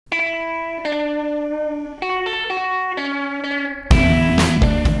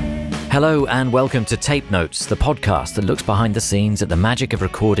Hello and welcome to Tape Notes, the podcast that looks behind the scenes at the magic of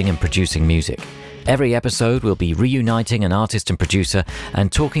recording and producing music. Every episode we'll be reuniting an artist and producer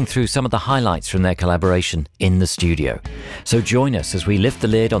and talking through some of the highlights from their collaboration in the studio. So join us as we lift the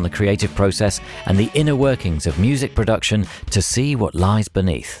lid on the creative process and the inner workings of music production to see what lies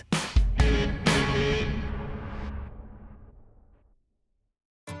beneath.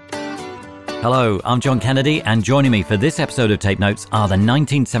 Hello, I'm John Kennedy, and joining me for this episode of Tape Notes are the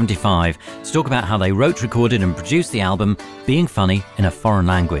 1975 to talk about how they wrote, recorded and produced the album Being Funny in a Foreign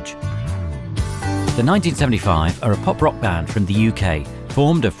Language. The 1975 are a pop rock band from the UK,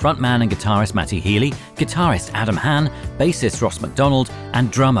 formed of frontman and guitarist Matty Healy, guitarist Adam Hann, bassist Ross MacDonald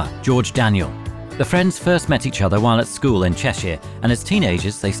and drummer George Daniel. The friends first met each other while at school in Cheshire, and as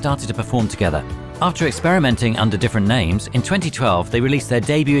teenagers they started to perform together. After experimenting under different names, in 2012 they released their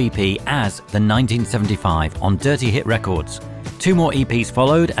debut EP as The 1975 on Dirty Hit Records. 2 more EPs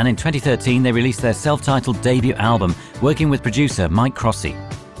followed, and in 2013 they released their self-titled debut album, working with producer Mike Crossey.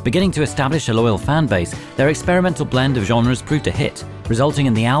 Beginning to establish a loyal fan base, their experimental blend of genres proved a hit, resulting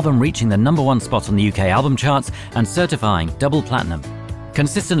in the album reaching the #1 spot on the UK album charts and certifying double platinum.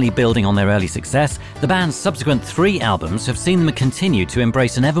 Consistently building on their early success, the band's subsequent 3 albums have seen them continue to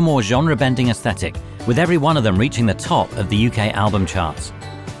embrace an ever more genre-bending aesthetic, with every one of them reaching the top of the UK album charts.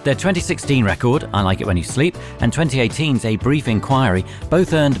 Their 2016 record, I Like It When You Sleep, and 2018's A Brief Inquiry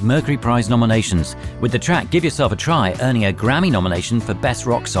both earned Mercury Prize nominations, with the track Give Yourself a Try earning a Grammy nomination for Best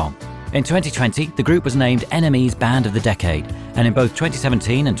Rock Song. In 2020, the group was named NME's Band of the Decade, and in both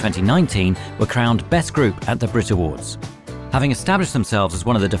 2017 and 2019 were crowned Best Group at the Brit Awards. Having established themselves as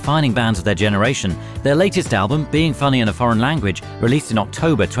one of the defining bands of their generation, their latest album, Being Funny in a Foreign Language, released in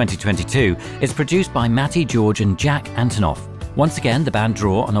October 2022, is produced by Matty George and Jack Antonoff. Once again, the band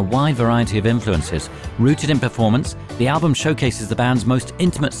draw on a wide variety of influences. Rooted in performance, the album showcases the band's most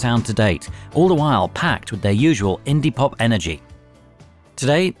intimate sound to date, all the while packed with their usual indie pop energy.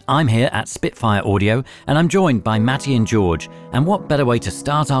 Today, I'm here at Spitfire Audio, and I'm joined by Matty and George, and what better way to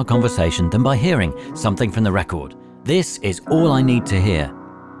start our conversation than by hearing something from the record. This is All I Need to Hear.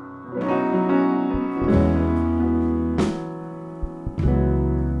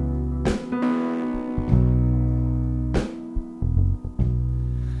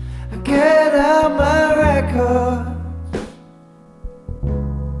 I get out my records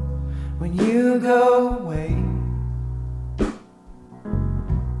when you go away,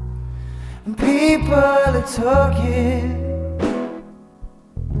 and people are talking.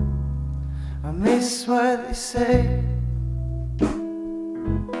 I miss what they say,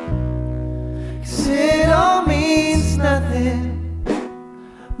 'cause it all means nothing,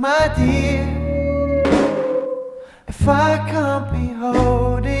 my dear, if I can't be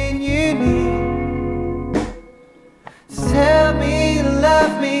holding you near. Just tell me you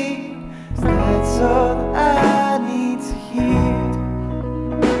love me, 'cause that's all that I need to hear.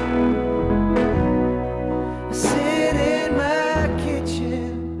 I sit in my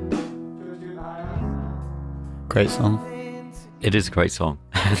kitchen. Great song. It is a great song.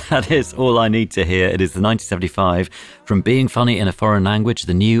 That is All I Need to Hear. It is the 1975 from Being Funny in a Foreign Language,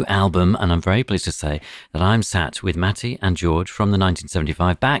 the new album, and I'm very pleased to say that I'm sat with Matty and George from the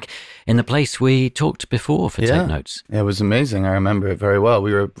 1975 back in the place we talked before for Tape Notes. It was amazing. I remember it very well.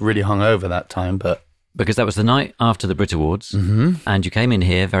 We were really hungover that time, but... Because that was the night after the Brit Awards, and you came in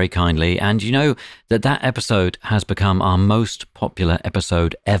here very kindly, and you know that episode has become our most popular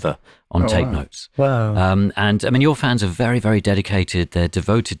episode ever on Tape Notes. Wow. And I mean, your fans are very, very dedicated. They're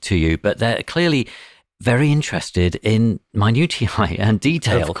devoted to you, but they're clearly very interested in minutiae and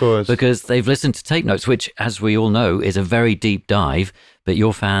detail. Of course. Because they've listened to Tape Notes, which, as we all know, is a very deep dive, but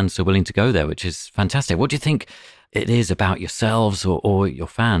your fans are willing to go there, which is fantastic. What do you think it is about yourselves or your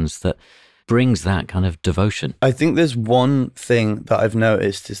fans that brings that kind of devotion? I think there's one thing that I've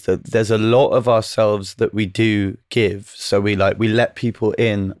noticed is that there's a lot of ourselves that we do give. So we let people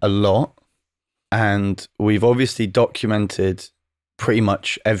in a lot, and we've obviously documented pretty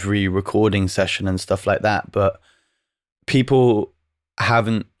much every recording session and stuff like that, but people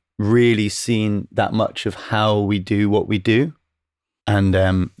haven't really seen that much of how we do what we do. And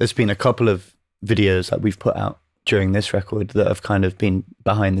there's been a couple of videos that we've put out during this record that have kind of been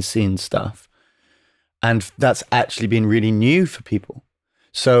behind the scenes stuff. And that's actually been really new for people.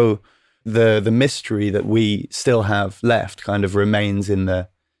 So the mystery that we still have left kind of remains in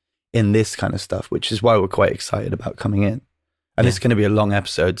this kind of stuff, which is why we're quite excited about coming in. And it's going to be a long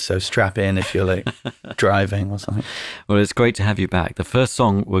episode, so strap in if you're like driving or something. Well, it's great to have you back. The first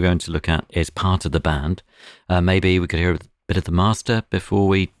song we're going to look at is Part of the Band. Maybe we could hear a bit of the master before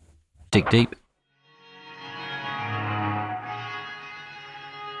we dig deep.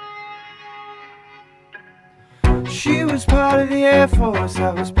 She was part of the Air Force,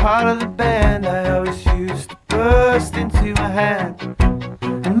 I was part of the band. I always used to burst into my hand.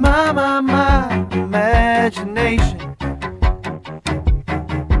 And my imagination.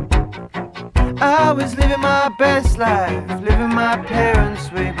 I was living my best life, living my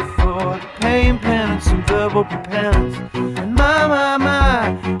parents' way before the pain, penance, and verbal propellants. And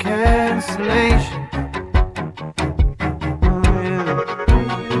my cancellation.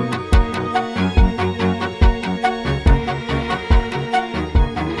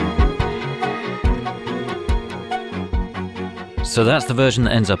 So that's the version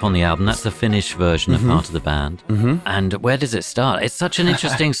that ends up on the album. That's the finished version of Part of the Band. And where does it start? It's such an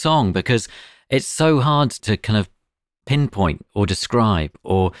interesting song because it's so hard to kind of pinpoint or describe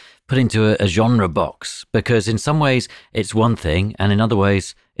or put into a genre box, because in some ways it's one thing and in other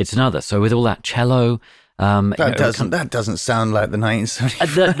ways it's another. So with all that cello... that doesn't sound like the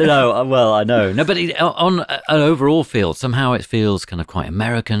 1970s. No, well, I know. No, but on an overall feel, somehow it feels kind of quite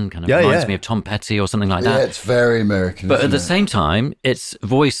American, kind of reminds me of Tom Petty or something like that. Yeah, it's very American. But at the same time, it's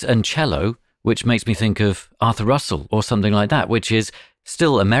voice and cello, which makes me think of Arthur Russell or something like that, which is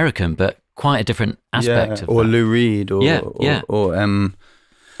still American, but quite a different aspect of or that. Lou Reed, or I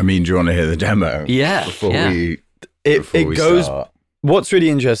mean, do you want to hear the demo? Yeah, Before it we goes. start? What's really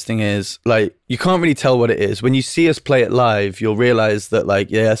interesting is, like, you can't really tell what it is. When you see us play it live, you'll realize that,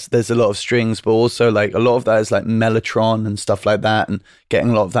 like, yes, there's a lot of strings, but also, like, a lot of that is, like, mellotron and stuff like that, and getting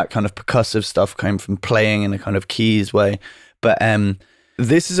a lot of that kind of percussive stuff coming from playing in a kind of keys way. But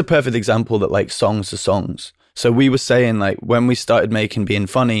this is a perfect example that, like, songs are songs. So we were saying, like, when we started making Being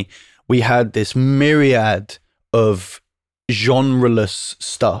Funny, we had this myriad of genreless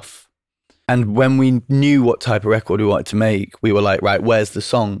stuff. And when we knew what type of record we wanted to make, we were like, right, where's the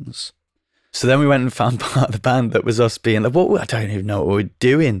songs? So then we went and found Part of the Band that was us being like, I don't even know what we're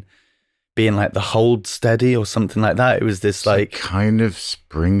doing. Being like the Hold Steady or something like that. It was this like kind of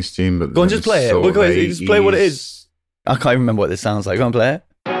Springsteen, but go on, just play it. We'll go, just play what it is. I can't even remember what this sounds like. Go on, play it.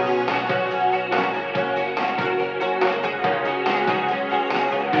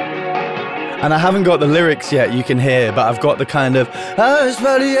 And I haven't got the lyrics yet, you can hear, but I've got the kind of I was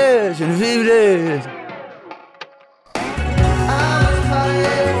part of the edge and vivid days.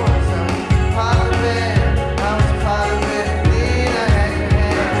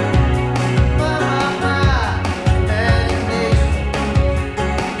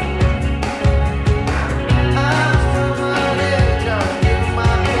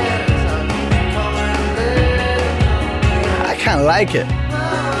 I kind of like it.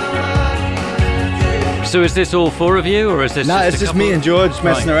 So is this all four of you, or is this No, just it's a just couple? me and George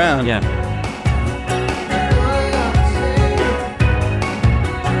messing around. Yeah.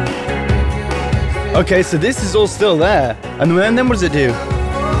 Okay, so this is all still there. And then what does it do?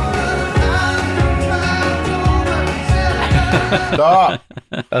 Stop.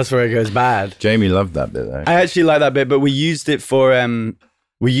 That's where it goes bad. Jamie loved that bit though. I actually like that bit, but we used it for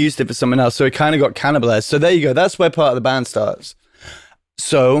something else, so it kind of got cannibalized. So there you go. That's where Part of the Band starts.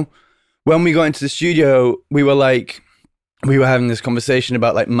 So when we got into the studio, we were having this conversation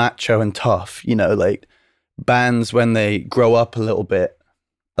about like macho and tough, you know, like bands when they grow up a little bit,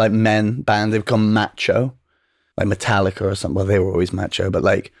 like bands, they become macho, like Metallica or something. Well, they were always macho, but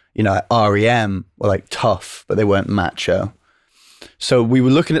like, you know, like R.E.M. were like tough, but they weren't macho. So we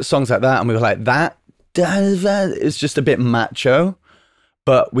were looking at songs like that and we were like, that is just a bit macho,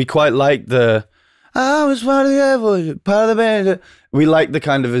 but we quite like the, I was part of the band. We like the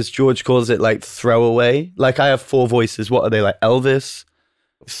kind of, as George calls it, like throwaway. Like I have four voices. What are they, like Elvis?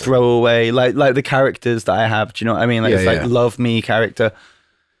 Throwaway, like the characters that I have. Do you know what I mean? Like like Love Me character.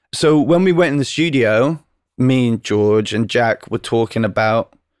 So when we went in the studio, me and George and Jack were talking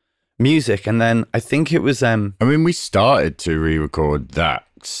about music, and then I think it was I mean, we started to re-record that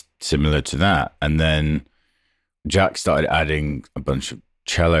similar to that, and then Jack started adding a bunch of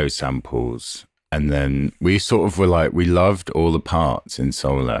cello samples. And then we sort of were like, we loved all the parts in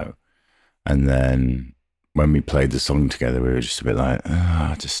solo. And then when we played the song together, we were just a bit like,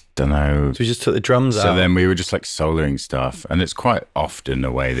 I just don't know. So we just took the drums out. So then we were just like soloing stuff. And it's quite often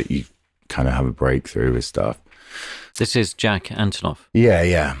a way that you kind of have a breakthrough with stuff. This is Jack Antonoff. Yeah,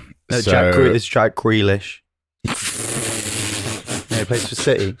 yeah. No, So- it's Jack Grealish. Yeah, he plays for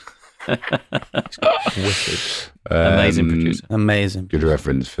City. Wicked. Amazing producer. Amazing. Good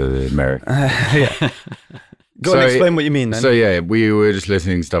reference for the American. Go on, explain what you mean then. So yeah, we were just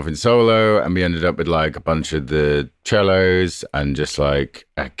listening to stuff in solo, and we ended up with like a bunch of the cellos and just like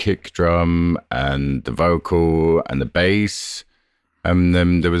a kick drum and the vocal and the bass. And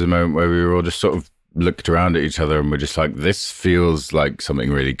then there was a moment where we were all just sort of looked around at each other and we're just like, this feels like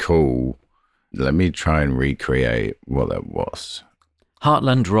something really cool. let me try and recreate what that was.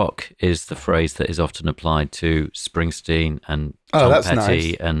 Heartland rock is the phrase that is often applied to Springsteen and Tom that's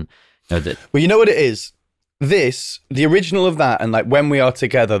Petty, nice. and that. Well, you know what it is? The original of that, and like When We Are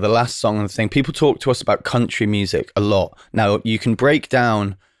Together, the last song and the thing, people talk to us about country music a lot. Now, you can break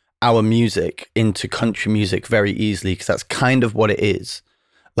down our music into country music very easily because that's kind of what it is.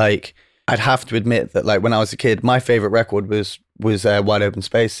 Like, I'd have to admit that, like, when I was a kid, my favorite record was Wide Open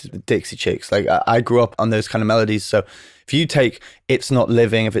Space, the Dixie Chicks. Like, I grew up on those kind of melodies. So if you take It's Not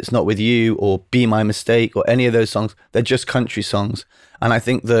Living, If It's Not With You, or Be My Mistake, or any of those songs, they're just country songs. And I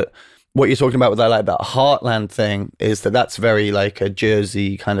think that what you're talking about with that Heartland thing is that's very like a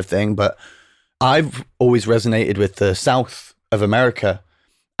Jersey kind of thing. But I've always resonated with the South of America.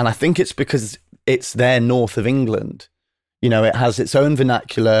 And I think it's because it's there north of England. You know, it has its own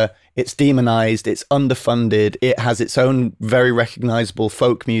vernacular, it's demonized, it's underfunded, it has its own very recognizable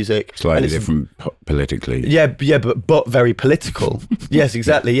folk music. Slightly and different politically. Yeah, but very political. Yes,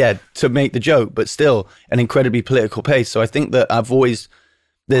 exactly. Yeah, to make the joke, but still an incredibly political pace. So I think that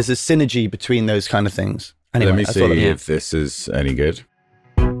there's a synergy between those kind of things. Anyway, Let me I see thought if this is any good.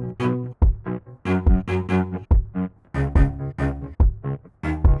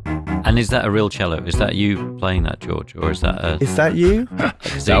 And is that a real cello? Is that you playing that, George, or is that a? Is that you?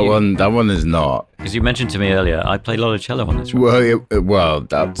 That one is not. Because you mentioned to me earlier, I play a lot of cello on this. Well,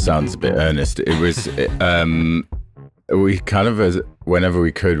 that sounds a bit earnest. It was. We kind of, whenever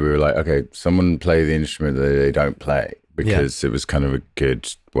we could, we were like, okay, someone play the instrument that they don't play, because it was kind of a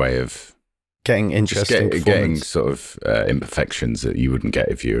good way of Getting interesting getting sort of imperfections that you wouldn't get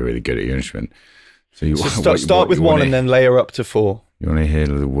if you were really good at your instrument. So start with one and then layer up to 4. You want to hear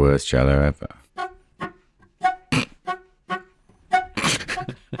the worst cello ever?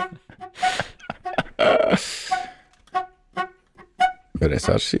 But it's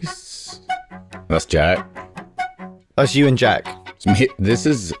actually... That's Jack. That's you and Jack. This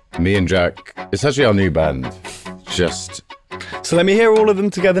is me and Jack. It's actually our new band. So let me hear all of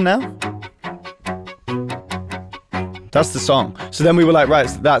them together now. That's the song. So then we were like, right,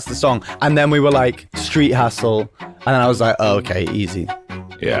 that's the song. And then we were like, Street Hassle. And then I was like, oh, okay, easy.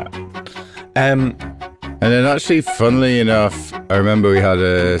 Yeah. And then actually, funnily enough, I remember we had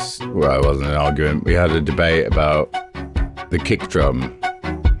it wasn't an argument. We had a debate about the kick drum.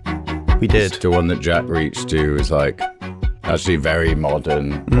 We did. The one that Jack reached to was like actually very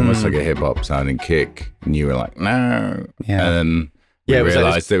modern, almost like a hip hop sounding kick. And you were like, no. Yeah. And we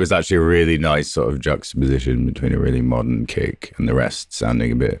realized it was actually a really nice sort of juxtaposition between a really modern kick and the rest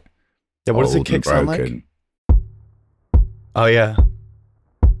sounding a bit what does a old kick and sound broken. like? Oh, yeah.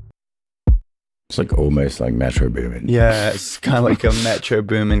 It's like almost like Metro Boomin. Yeah, it's kind of like a Metro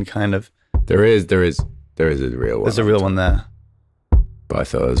Boomin kind of. There is a real one. There's a real one there. But I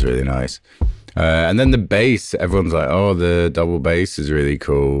thought it was really nice. And then the bass, everyone's like, oh, the double bass is really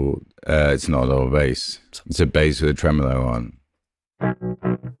cool. It's not a double bass. It's a bass with a tremolo on.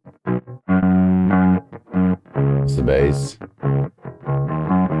 It's the bass.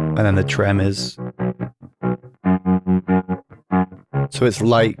 And then the trem is. So it's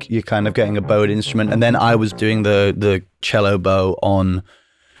like you're kind of getting a bowed instrument. And then I was doing the cello bow on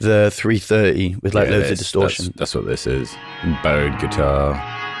the 330 with like loads of distortion. That's what this is. Bowed guitar.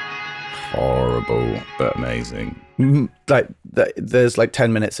 Horrible, but amazing. Like there's like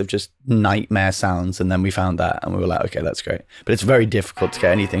 10 minutes of just nightmare sounds. And then we found that and we were like, okay, that's great. But it's very difficult to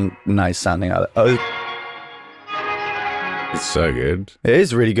get anything nice sounding out of it. It's so good. It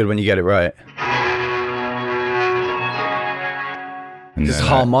is really good when you get it right. It's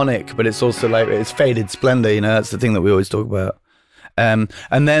harmonic, but it's also like it's faded splendor, you know, that's the thing that we always talk about. And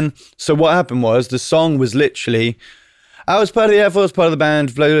then, so what happened was the song was literally, I was part of the Air Force, part of the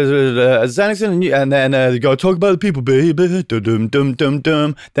band, and then you gotta talk about the people, baby,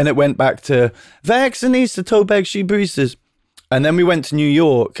 dum. Then it went back to Vaccinista, toe bag, sheep breezes. And then we went to New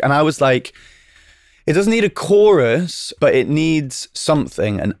York, and I was like, it doesn't need a chorus, but it needs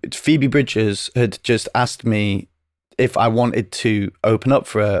something. And Phoebe Bridgers had just asked me if I wanted to open up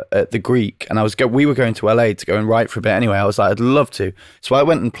for her at the Greek, and we were going to LA to go and write for a bit anyway. I was like, I'd love to. So I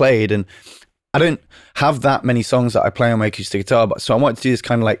went and played, and I don't have that many songs that I play on my acoustic guitar, but so I wanted to do this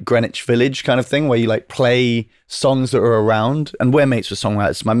kind of like Greenwich Village kind of thing where you like play songs that are around, and we're mates with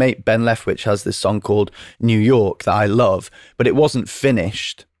songwriters. My mate Ben Leftwich has this song called New York that I love, but it wasn't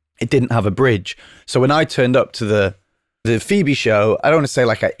finished. It didn't have a bridge. So when I turned up to the Phoebe show, I don't want to say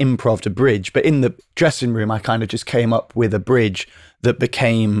like I improv'd a bridge, but in the dressing room, I kind of just came up with a bridge that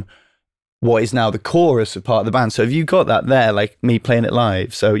became what is now the chorus of part of the band. So have you got that there, like me playing it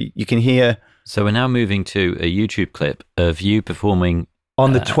live? So you can hear. So we're now moving to a YouTube clip of you performing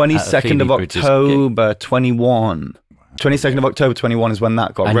On the at a 22nd of Phoebe Bridgers gig. October 21. 22nd of October 21 is when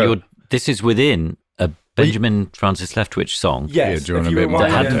that got And wrote. this is within a Benjamin Francis Leftwich song Yes, do you want if a bit more that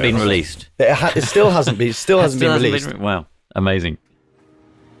rewind hadn't it. been released. It still hasn't been. It still hasn't been released. Wow, amazing.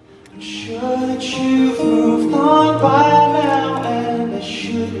 I'm sure that you've moved on by now, and I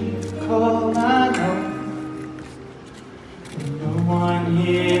shouldn't call, I know. No one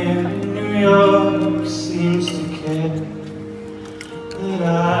here in New York seems to care that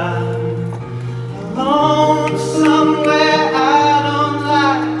I'm alone somewhere I don't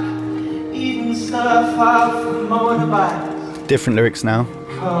like, eating stuff off of motorbikes. Different lyrics now.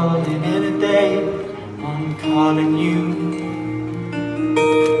 Calling it a day, I'm calling you.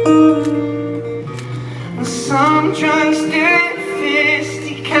 Some drunks doing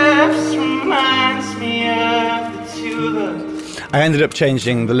fisticuffs reminds me of the two of us. I ended up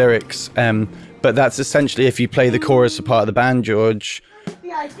changing the lyrics, but that's essentially if you play the chorus a part of the band, George.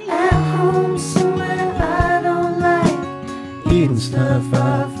 At home somewhere I don't like, eating stuff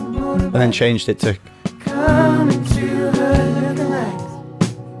off of motorbikes. And then changed it to Coming to her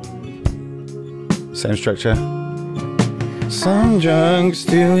lookalikes. same structure. Some drunks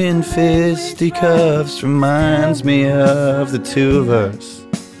doing fisticuffs reminds me of the two of us.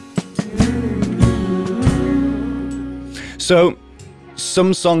 So,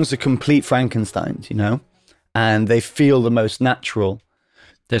 some songs are complete Frankensteins, you know, and they feel the most natural.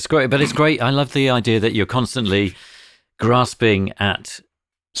 That's great, but it's great. I love the idea that you're constantly grasping at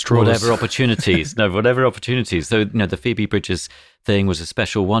Straws. whatever opportunities. Whatever opportunities. So, the Phoebe Bridgers thing was a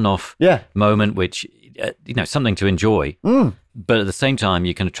special one-off Yeah. moment, which, something to enjoy. But at the same time,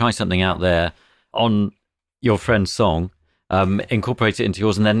 you can try something out there on your friend's song, incorporate it into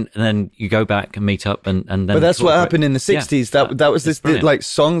yours, and then you go back and meet up and then. But that's what incorporate- happened in the 60s. Yeah, that was this brilliant. like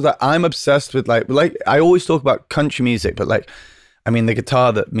song that I'm obsessed with. Like I always talk about country music, but the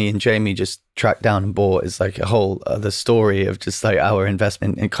guitar that me and Jamie just tracked down and bought is like a whole other story of just like our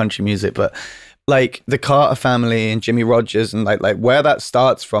investment in country music. But like the Carter family and Jimmy Rogers and like where that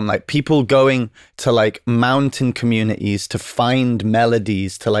starts from, like people going to like mountain communities to find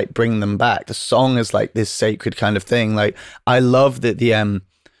melodies to like bring them back. The song is like this sacred kind of thing. Like I love that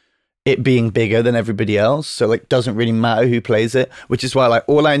it being bigger than everybody else, so like doesn't really matter who plays it, which is why like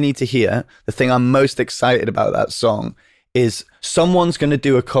all I need to hear, the thing I'm most excited about that song is someone's going to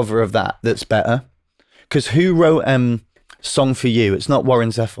do a cover of that's better. Because who wrote Song for You? It's not Warren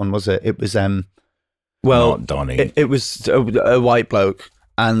Zevon, was it? It was Not Donny. it was a white bloke,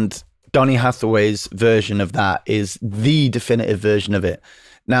 and Donny Hathaway's version of that is the definitive version of it.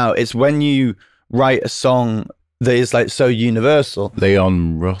 Now it's when you write a song that is like so universal.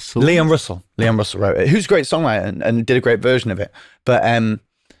 Leon Russell. Leon Russell wrote it, who's a great songwriter and did a great version of it. But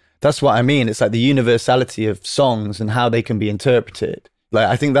that's what I mean. It's like the universality of songs and how they can be interpreted. Like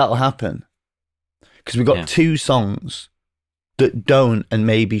I think that'll happen because we've got two songs that don't and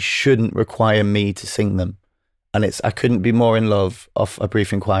maybe shouldn't require me to sing them, and it's I Couldn't Be More in Love off A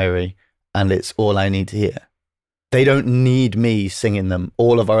Brief Inquiry, and it's All I Need to Hear. They don't need me singing them.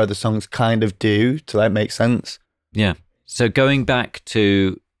 All of our other songs kind of do, to like make sense. Yeah. So going back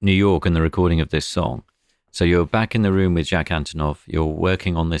to New York and the recording of this song, so you're back in the room with Jack Antonoff, you're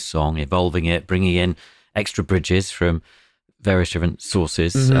working on this song, evolving it, bringing in extra bridges from various different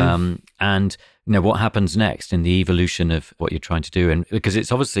sources. And what happens next in the evolution of what you're trying to do? And because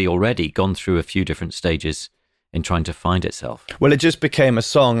it's obviously already gone through a few different stages in trying to find itself. Well, it just became a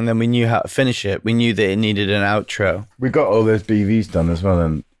song, and then we knew how to finish it. We knew that it needed an outro. We got all those BVs done as well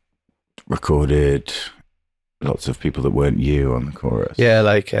and recorded lots of people that weren't you on the chorus. Yeah,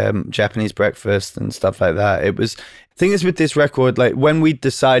 like Japanese Breakfast and stuff like that. It was, the thing is with this record, like when we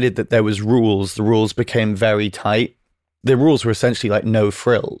decided that there was rules, the rules became very tight. The rules were essentially like no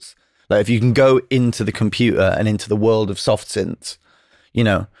frills. Like if you can go into the computer and into the world of soft synths,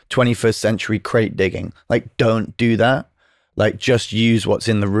 21st century crate digging, like don't do that. Like just use what's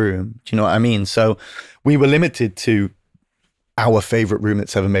in the room. Do you know what I mean? So we were limited to our favorite room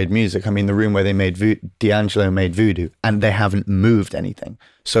that's ever made music. I mean, the room where they made D'Angelo made Voodoo, and they haven't moved anything.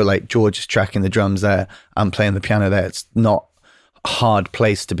 So like George is tracking the drums there, I'm playing the piano there. It's not a hard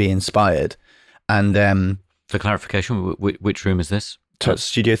place to be inspired. And For clarification, which room is this?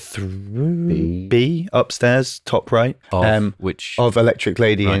 Studio 3B upstairs, top right. Of which? Of Electric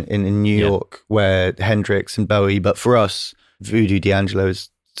Lady Right. in New York, where Hendrix and Bowie. But for us, Voodoo D'Angelo is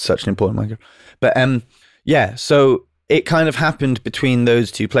such an important one. But so it kind of happened between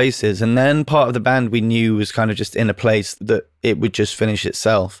those two places. And then part of the band we knew was kind of just in a place that it would just finish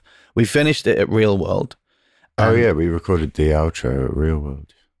itself. We finished it at Real World. Oh yeah, we recorded the outro at Real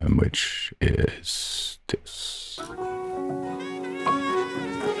World, which is this.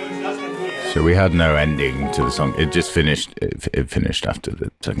 So we had no ending to the song. It just finished. It finished after the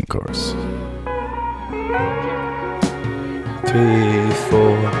second chorus. 3,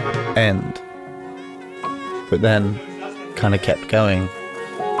 4, end. But then kind of kept going.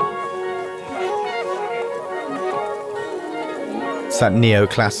 It's that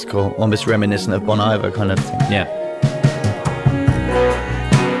neoclassical, almost reminiscent of Bon Iver kind of thing. Yeah.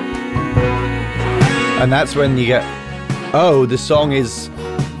 And that's when you get, oh, the song is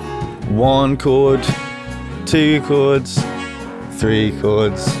 1 chord, 2 chords, 3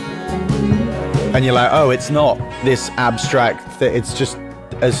 chords. And you're like, oh, it's not this abstract that it's just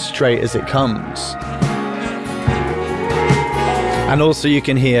as straight as it comes. And also you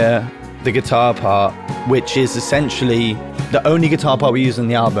can hear the guitar part, which is essentially the only guitar part we use on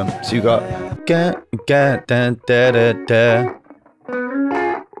the album. So you got ga ga da da da da.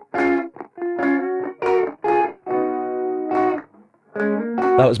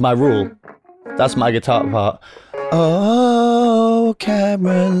 That was my rule. That's my guitar part. Oh,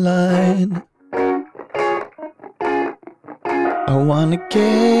 Caroline, I wanna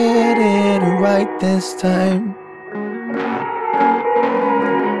get it right this time.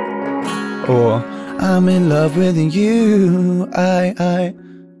 Or I'm in love with you.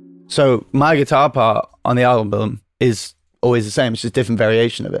 So my guitar part on the album is always the same. It's just a different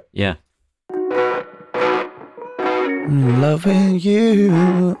variation of it. Yeah. In love with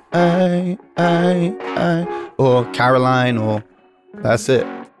you, or Caroline, or that's it.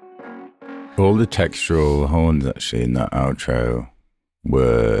 All the textural horns actually in that outro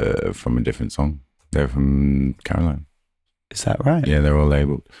were from a different song. They're from Caroline. Is that right? Yeah, they're all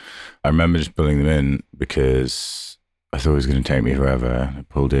labeled. I remember just pulling them in because I thought it was going to take me forever. I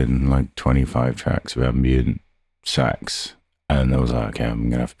pulled in like 25 tracks of ambient sax, and I was like, okay, I'm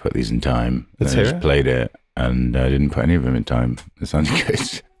going to have to put these in time. And Let's then I hear just it. played it, and I didn't put any of them in time. It sounded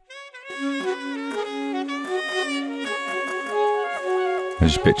good. I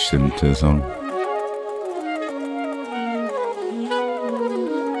just pitched them to the song.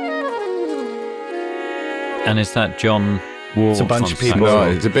 And is that John Wall? It's a bunch of people. No,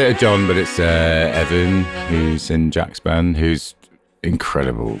 it's a bit of John, but it's Evan, who's in Jack's band, who's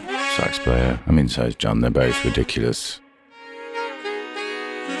incredible sax player. I mean, so is John. They're both ridiculous.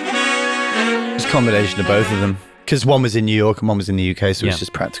 It's a combination of both of them. Because one was in New York and one was in the UK, so Yeah. it's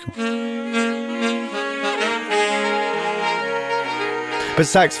just practical. But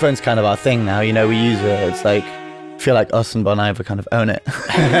saxophone's kind of our thing now. You know, we use it. It's like, I feel like us and Bon Iver kind of own it.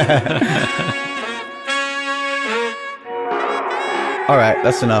 All right,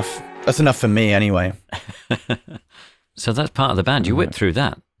 that's enough. That's enough for me anyway. So that's part of the band. You whipped through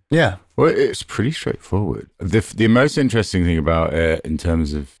that. Yeah. Well, it's pretty straightforward. The most interesting thing about it in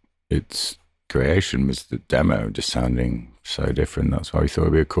terms of its creation was the demo just sounding so different. That's why we thought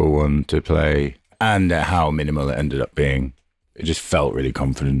it'd be a cool one to play, and how minimal it ended up being. It just felt really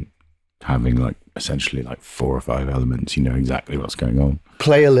confident, having like essentially like 4 or 5 elements. You know exactly what's going on.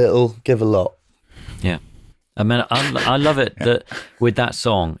 Play a little, give a lot. Yeah. I mean, I love it that with that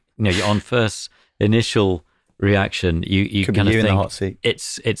song, you know, on first initial reaction, you Could be kind of you in the think hot seat.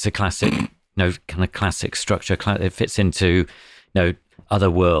 it's a classic, you know, kind of classic structure. It fits into, you know, other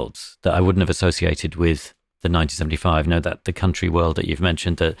worlds that I wouldn't have associated with the 1975. You know, that the country world that you've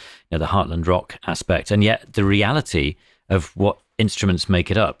mentioned, the, you know, the Heartland rock aspect, and yet the reality of what instruments make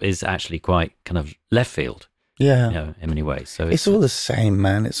it up is actually quite kind of left field. Yeah. You know, in many ways. So It's all the same,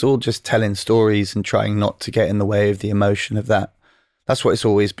 man. It's all just telling stories and trying not to get in the way of the emotion of that. That's what it's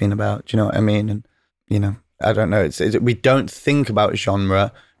always been about. Do you know what I mean? And, you know, I don't know. We don't think about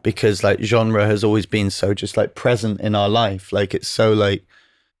genre because like genre has always been so just like present in our life. Like it's so like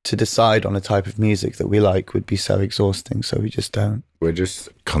to decide on a type of music that we like would be so exhausting. So we just don't. We're just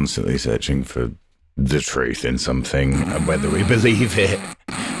constantly searching for the truth in something and whether we believe it.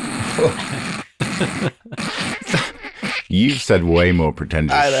 You've said way more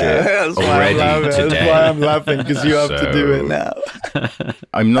pretentious shit already today. That's why I'm laughing, because you have to do it now.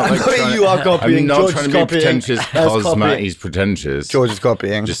 I'm not I like know trying, you are copying. I'm not George trying is to be copying. pretentious That's because copying. Matty's pretentious. George is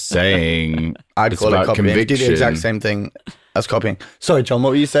copying. Just saying I'd it's call it about copying. conviction. Do the exact same thing as copying. Sorry, John, what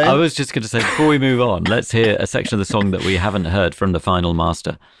were you saying? I was just going to say, before we move on, let's hear a section of the song that we haven't heard from the final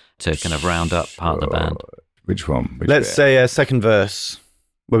master to kind of round up part of the band. Which one? Which Let's bit? say a second verse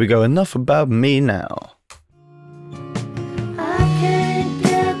where we go, enough about me now. I can't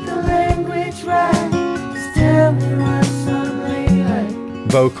get the language right. Just tell me what something like.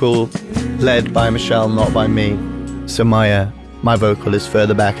 Vocal led by Michelle, not by me. So my vocal is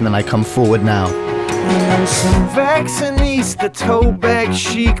further back and then I come forward now. And some vaccinista toe bag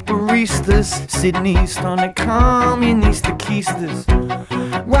chic, but baristas sitting east on the communist keisters,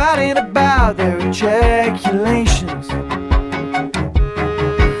 writing about their ejaculations.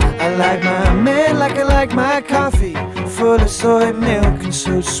 I like my men like I like my coffee, full of soy milk and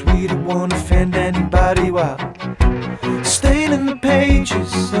so sweet it won't offend anybody while staining the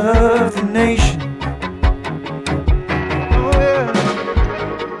pages of the nation.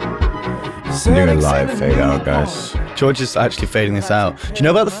 Doing a live fade out, guys. George is actually fading this out. Do you know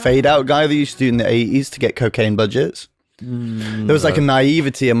about the fade out guy they used to do in the 80s to get cocaine budgets? There was like a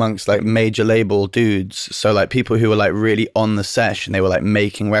naivety amongst like major label dudes. So like people who were like really on the sesh and they were like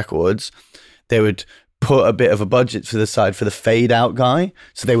making records, they would put a bit of a budget to the side for the fade out guy.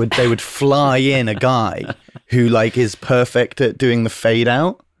 So they would fly in a guy who like is perfect at doing the fade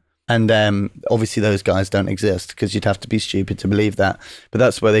out. And obviously those guys don't exist because you'd have to be stupid to believe that. But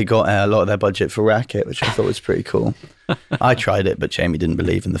that's where they got a lot of their budget for Racket, which I thought was pretty cool. I tried it, but Jamie didn't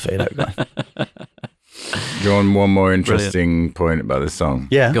believe in the fade out guy. Go on, one more interesting point about the song.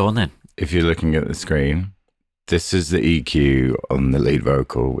 Yeah. Go on then. If you're looking at the screen, this is the EQ on the lead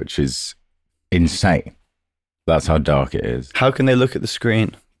vocal, which is insane. That's how dark it is. How can they look at the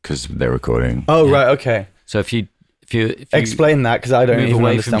screen? Because they're recording. Oh, right. Okay. So if you Explain that, because I don't move even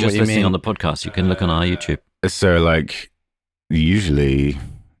away understand from what just you listening mean. on the podcast, you can look on our YouTube. So, like, usually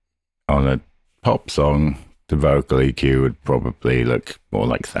on a pop song, the vocal EQ would probably look more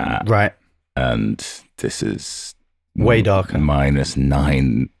like that. Right. And this is Way darker. minus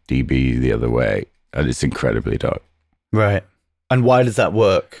 9 dB the other way. And it's incredibly dark. Right. And why does that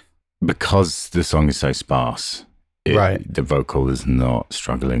work? Because the song is so sparse. Right. The vocal is not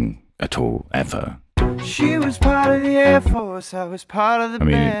struggling at all, ever. She was part of the Air Force, I was part of the I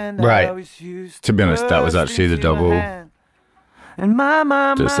mean, band. right. I was used To be honest, that was actually the double. And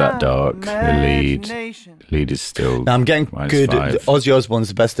my, Just that dark, the lead. imagination. Lead is still. Now I'm getting minus good. 5. Ozzy Osbourne's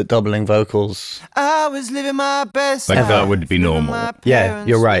the best at doubling vocals. I was living my best Like, life, that would be living normal. my Yeah, parents'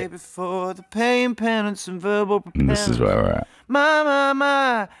 you're right. way Before the pain, penance, and verbal And this is where we're at.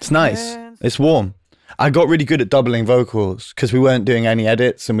 My. It's nice. It's warm. I got really good at doubling vocals because we weren't doing any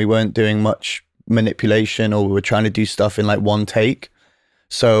edits and we weren't doing much manipulation, or we were trying to do stuff in like one take.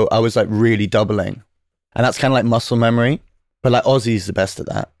 So I was like really doubling. And that's kind of like muscle memory. But like Ozzy's the best at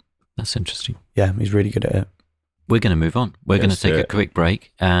that. That's interesting. Yeah, he's really good at it. We're going to move on. We're going to Let's take do a it. quick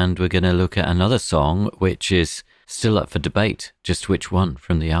break and we're going to look at another song which is still up for debate. Just which one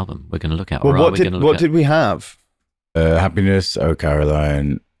from the album we're going to look at. Well, or are what we did going to look at? we have? Happiness, Oh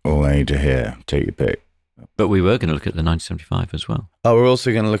Caroline, All I Need to Hear. Take your pick. But we were going to look at the 1975 as well. Oh, we're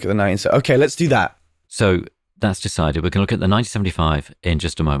also going to look at the 1970s. Okay, let's do that. So that's decided. We're going to look at the 1975 in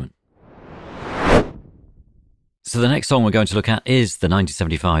just a moment. So the next song we're going to look at is the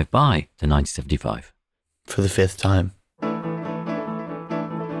 1975 by the 1975. For the 5th time.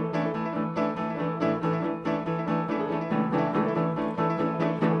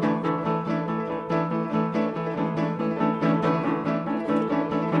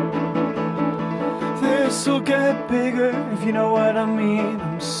 This'll get bigger if you know what I mean.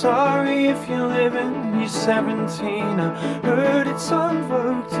 I'm sorry if you're living and you're 17. I heard it's on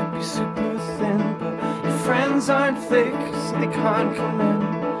vogue to be super thin, but your friends aren't thick, so they can't come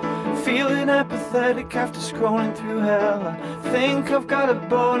in. Feeling apathetic after scrolling through hell. I think I've got a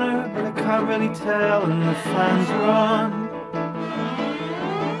boner, but I can't really tell, and the fans are on.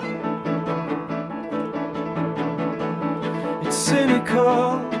 It's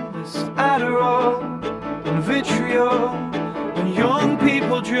cynical, this Adderall and vitriol, and young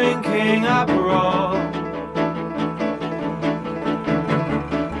people drinking Aperol.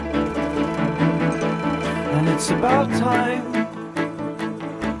 And it's about time.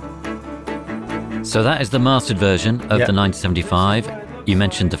 So that is the mastered version of Yep. the 1975. You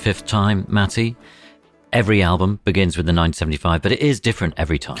mentioned the 5th time, Matty. Every album begins with the 1975, but it is different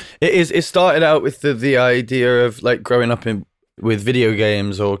every time. It is. It started out with the idea of like growing up with video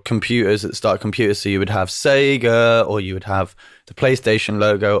games or computers at the start of computers. So you would have Sega, or you would have the PlayStation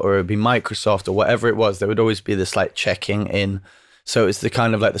logo, or it would be Microsoft, or whatever it was. There would always be this like checking in. So it's the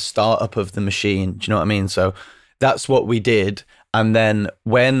kind of like the startup of the machine. Do you know what I mean? So that's what we did. And then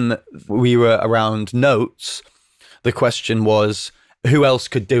when we were around Notes, the question was, who else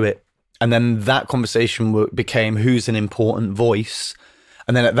could do it? And then that conversation became, who's an important voice?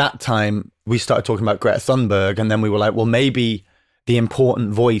 And then at that time, we started talking about Greta Thunberg. And then we were like, well, maybe the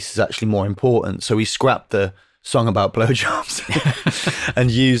important voice is actually more important. So we scrapped the song about blowjobs and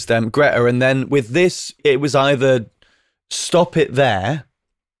used Greta. And then with this, it was either stop it there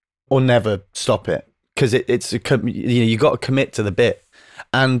or never stop it. Because you got to commit to the bit.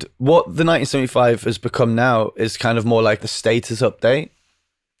 And what the 1975 has become now is kind of more like the status update.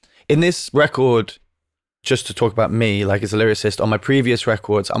 in this record, just to talk about me, like as a lyricist, on my previous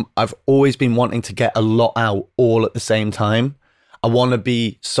records, I've always been wanting to get a lot out all at the same time. I want to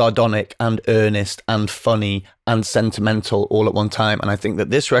be sardonic and earnest and funny and sentimental all at one time. And I think that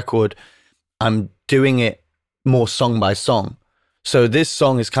this record, I'm doing it more song by song. So this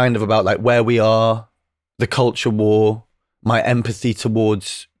song is kind of about like where we are, the culture war, my empathy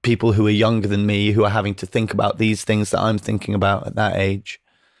towards people who are younger than me, who are having to think about these things that I'm thinking about at that age.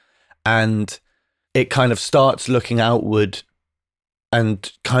 And it kind of starts looking outward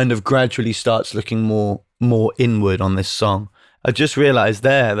and kind of gradually starts looking more inward on this song. I just realized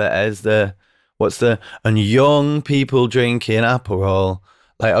there that as and young people drinking Aperol.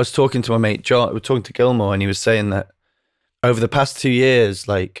 Like I was talking to my mate John, we were talking to Gilmore, and he was saying that over the past 2 years,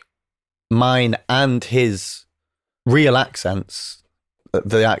 like mine and his real accents,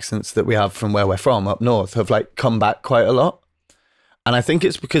 the accents that we have from where we're from up north, have like come back quite a lot. And I think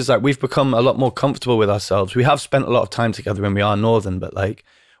it's because like we've become a lot more comfortable with ourselves. We have spent a lot of time together when we are northern, but like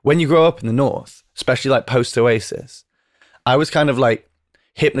when you grow up in the north, especially like post Oasis, I was kind of like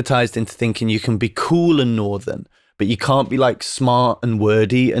hypnotized into thinking you can be cool and northern, but you can't be like smart and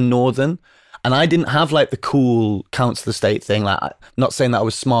wordy and northern. And I didn't have like the cool council estate thing. Like, I'm not saying that I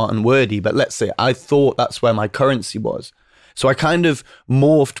was smart and wordy, but let's say I thought that's where my currency was. So I kind of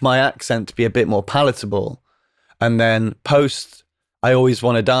morphed my accent to be a bit more palatable. And then post I Always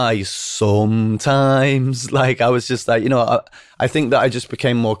Want to Die, sometimes, like I was just like, you know, I think that I just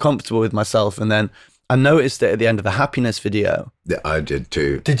became more comfortable with myself. And then I noticed it at the end of the Happiness video. Yeah, I did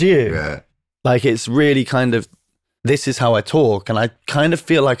too. Did you? Yeah. Like it's really kind of, this is how I talk. And I kind of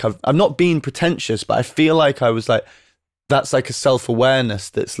feel like I'm not being pretentious, but I feel like I was like, that's like a self-awareness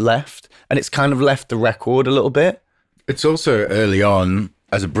that's left. And it's kind of left the record a little bit. It's also early on,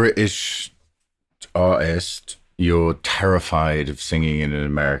 as a British artist, you're terrified of singing in an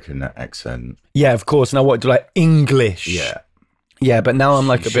American accent. Yeah, of course. And I wanted to like English. Yeah. Yeah, but now I'm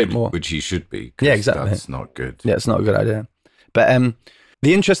like You a bit should- more. Which you should be. 'cause Yeah, exactly. That's not good. Yeah, it's not a good idea. But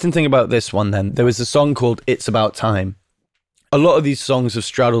the interesting thing about this one then, there was a song called It's About Time. A lot of these songs have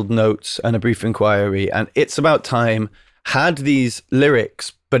straddled notes and A Brief Inquiry, and It's About Time had these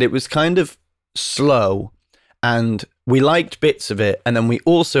lyrics, but it was kind of slow, and we liked bits of it, and then we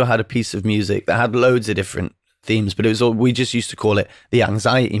also had a piece of music that had loads of different themes, but it was all, we just used to call it the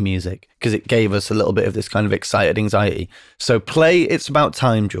anxiety music because it gave us a little bit of this kind of excited anxiety. So play It's About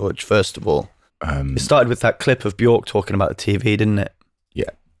Time, George, first of all. It started with that clip of Bjork talking about the TV, didn't it?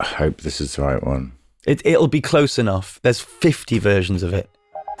 Yeah. I hope this is the right one. It'll be close enough. There's 50 versions of it.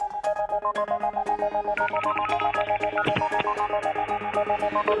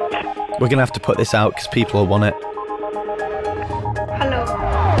 We're going to have to put this out because people will want it. Hello.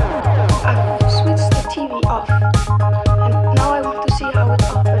 I've switched the TV off, and now I want to see how it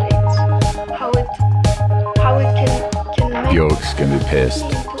operates, how it can make Bjork's going to be pissed. me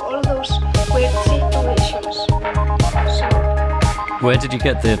into all those weird situations. So Where did you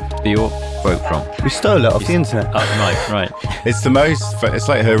get the Bjork quote from? We stole it off the internet. Oh, right. It's the most, it's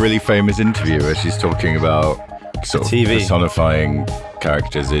like her really famous interview where she's talking about sort of TV. personifying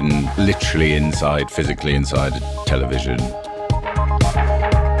characters in literally inside, physically inside a television.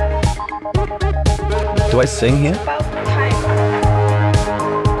 Do I sing here? about time.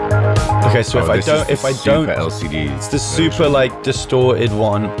 Okay, so Oh, this is the if I super don't, LCD. it's the super like distorted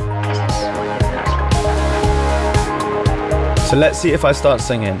one. This is what it looks like. So let's see if I start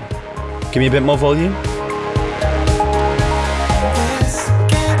singing. Give me a bit more volume. This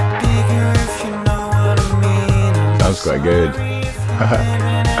get bigger if you know what I mean. Sounds quite good.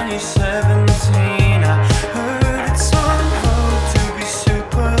 And you're 17. I heard it's on road to be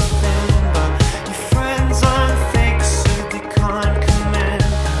super thin, but your friends aren't fake, so they can't come in.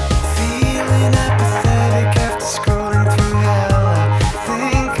 Feeling apathetic after scrolling through hell. I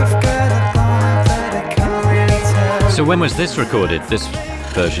think I've got a boner, but I can't really tell. So when was this recorded, this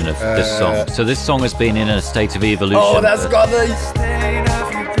version of this song? So this song has been in a state of evolution. Oh, that's got the... State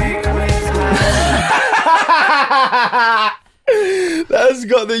of ubiquitous. That's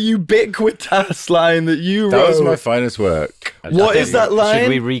got the ubiquitous line that you wrote. That was my finest work. What is that line?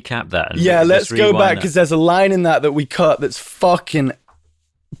 Should we recap that? And Yeah, just let's go rewind back that? because there's a line in that we cut that's fucking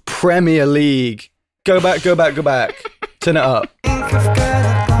Premier League. Go back. Turn it up. Think I've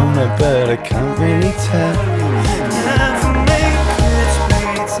got a boner, Oh, but I can't really tell. never make kids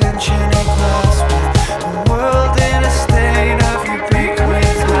pay attention in class with the world in a state of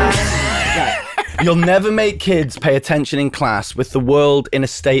ubiquitous. You'll never make kids pay attention in class with the world in a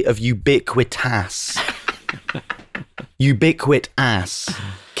state of ubiquitous. Ubiquit ass.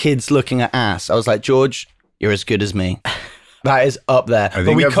 Kids looking at ass. I was like, George, you're as good as me. That is up there. I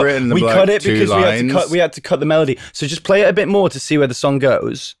think I've written them we like cut it 2 because lines. we had to cut the melody. So just play it a bit more to see where the song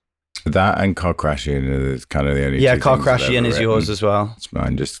goes. That and Car Crashing is kind of the only Yeah, two Car things I've Crashing ever is written. yours as well. It's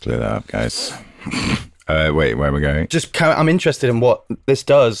mine, just to clear that up, guys. Wait, where are we going? I'm interested in what this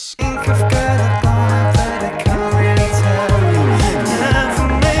does. I've got a bond, but I can't really tell you. Never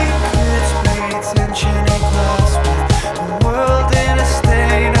make good, pay attention and close with the world in a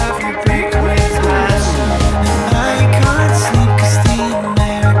state of ubiquitous. I can't sleep 'cause the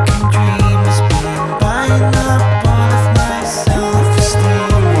American dream has been buying up all of my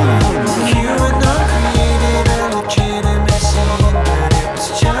self-esteem. You and I created a legitimate scene, but it was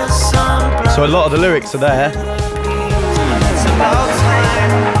just some So a lot of the lyrics are there. It's about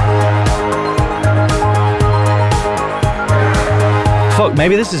time. Fuck,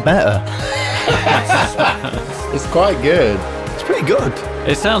 maybe this is better. It's quite good. It's pretty good.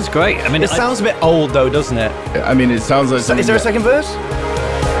 It sounds great. I mean, It sounds a bit old though, doesn't it? I mean, it sounds like Is something there a that- second verse?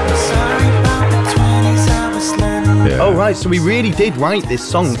 Sorry about the 20s, I was learning. Yeah. Oh right, so we really did write this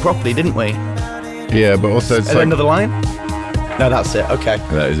song properly, didn't we? Yeah, but also it's At the like end of the line? No, that's it. Okay.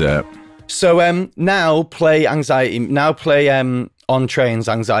 that is it. So now play anxiety. Now play On Train's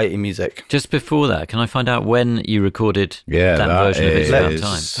anxiety music. just before that, can I find out when you recorded Yeah, that that version of It's is- About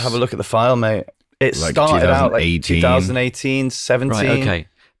Let's Time? have a look at the file, mate. It Like started out like 2018. 2018, 17. Right, okay.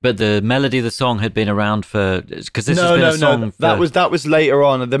 But the melody of the song had been around for, because this has No, been no, a song no. for, That was later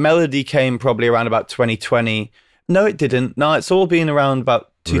on. The melody came probably around about 2020. No, it didn't. No, it's all been around about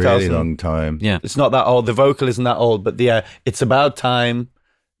 2000. Really long time. yeah. It's not that old. The vocal isn't that old, but it's about time.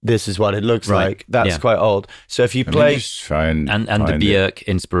 This is what it looks Right. like. That's Yeah. quite old. So if you Let me play, just try and And the find it. Björk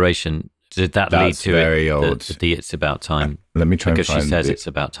inspiration, did that lead That's to very it? old. The It's About Time. Let me try Because and she find says the it's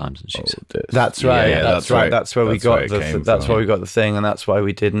about time, doesn't she? oldest. that's right. Yeah, that's right. right. That's where we That's where got it the. came That's from. why we got the thing, and that's why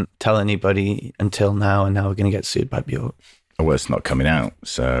we didn't tell anybody until now. And now we're going to get sued by Björk. Oh, well, it's not coming out,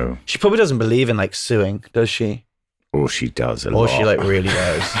 so She probably doesn't believe in like suing, does she? or she does a Or lot. she like really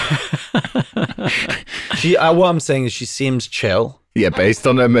does. What I'm saying is she seems chill. Yeah, based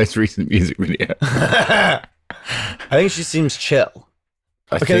on her most recent music video. I think she seems chill.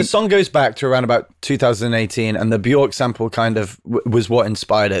 I Okay, the think- song goes back to around about 2018, and the Bjork sample kind of was what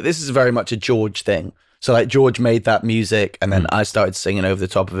inspired it. This is very much a George thing. So like George made that music, and then I started singing over the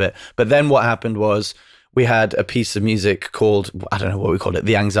top of it. But then what happened was we had a piece of music called, I don't know what we called it,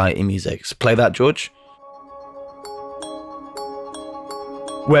 the anxiety music. So play that, George.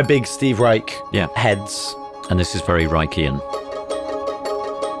 We're big Steve Reich Yeah. heads. And this is very Reichian.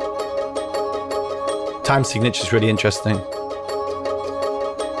 Time signature is really interesting.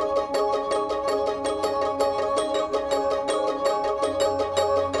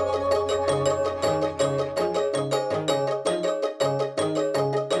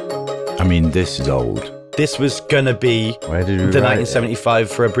 I mean, this is old. This was gonna be Where did we the write 1975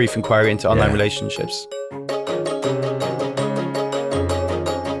 for a brief inquiry into online Yeah. relationships.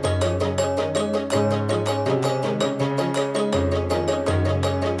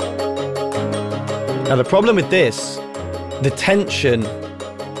 Now the problem with this, the tension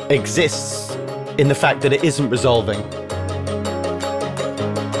exists in the fact that it isn't resolving.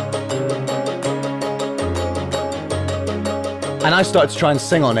 And I started to try and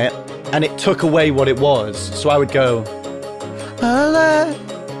sing on it, and it took away what it was. So I would go,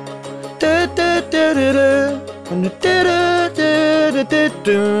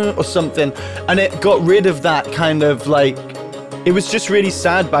 or something, and it got rid of that kind of like, it was just really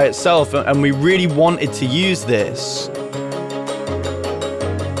sad by itself, and we really wanted to use this.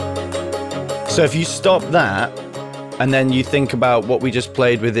 So if you stop that, and then you think about what we just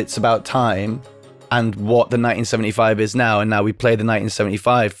played with It's About Time, and what the 1975 is now, and now we play the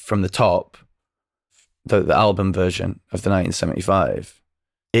 1975 from the top, the album version of the 1975,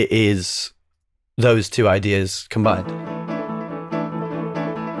 it is those two ideas combined.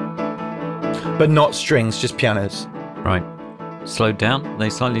 But not strings, just pianos. Right. Slowed down? Are they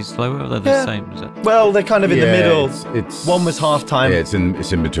slightly slower? Or they're the Yeah. same? Is it? Well, they're kind of in the Yeah, middle. It's One was half time. Yeah, it's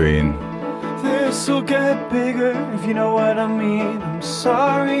in between. This'll get bigger if you know what I mean. I'm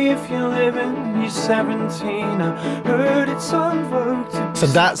sorry if you're living and you're 17. I heard it's on Vogue to So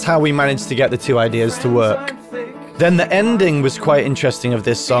that's how we managed to get the two ideas to work. Then the ending was quite interesting of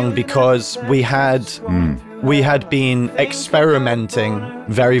this song because we had been experimenting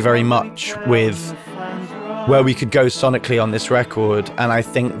very, very much with where we could go sonically on this record, and I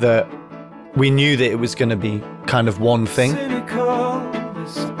think that we knew that it was going to be kind of one thing. cynical,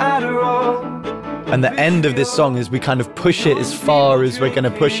 this Adderall. And the end of this song is we kind of push it as far as we're going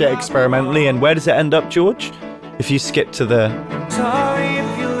to push it experimentally. And where does it end up, George? If you skip to the... Sorry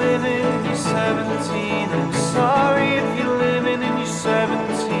if you're living, you're 17. I'm sorry if you're living.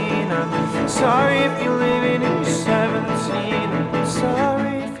 sorry if you're living in your 17. I'm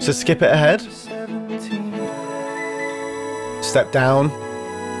sorry if So skip it ahead. you're 17. Step down.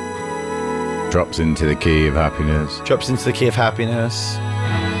 Drops into the key of happiness. Drops into the key of happiness.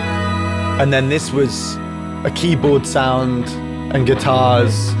 And then this was a keyboard sound and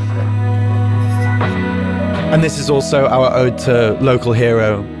guitars. And this is also our ode to local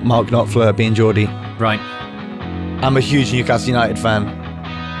hero, Mark Knopfler, being Geordie. Right. I'm a huge Newcastle United fan.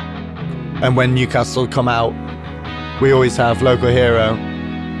 And when Newcastle come out, we always have local hero.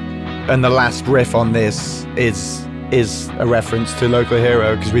 And the last riff on this is a reference to local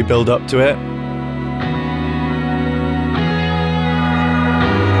hero because we build up to it.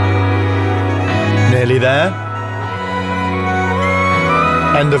 Nearly there.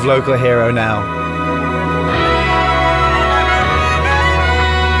 End of local hero now.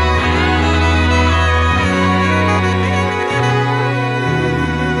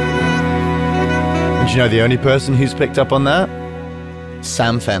 And do you know the only person who's picked up on that?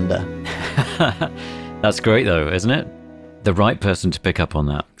 Sam Fender. That's great, though, isn't it? The right person to pick up on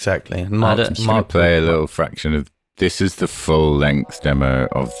that. Exactly. And Mark- I'm just going to play a little fraction of... This is the full-length demo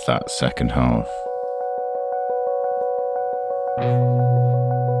of that second half.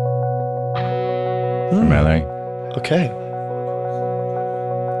 From LA. Okay.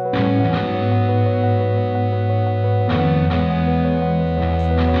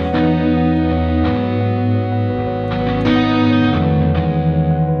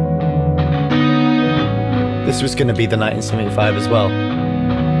 This was going to be the 1975 as well.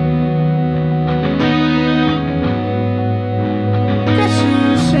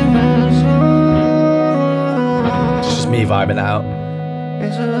 It's just me vibing out.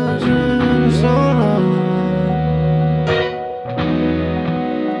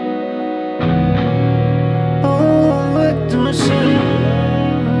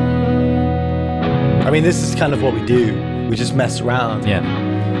 I mean, this is kind of what we do. We just mess around. Yeah.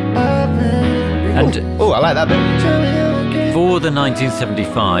 And Oh, I like that bit. for the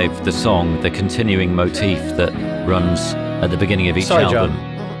 1975, the song, the continuing motif that runs at the beginning of each Sorry, John. album.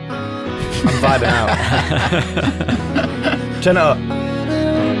 I'm vibing out. Turn it up.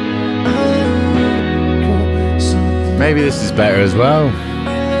 Maybe this is better as well.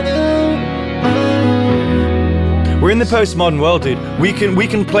 We're in the postmodern world, dude. We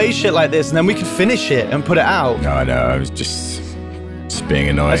can play shit like this and then we can finish it and put it out. No, I know. I was just being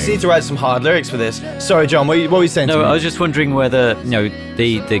annoying. I just need to write some hard lyrics for this. Sorry, John. What were you saying to No, me? I was just wondering whether,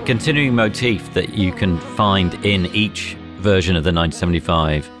 the continuing motif that you can find in each version of the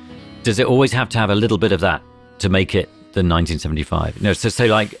 1975, does it always have to have a little bit of that to make it the 1975? No, so say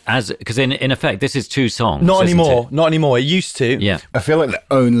like, because in effect, this is two songs. Not isn't anymore. it? Not anymore. It used to. Yeah. I feel like the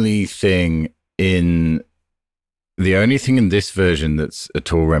only thing in this version that's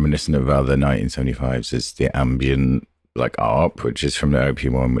at all reminiscent of other 1975s is the ambient like ARP, which is from the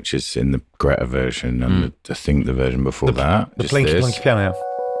Opium one, which is in the Greta version, and I think the version before that. The just plinky this. plonky piano.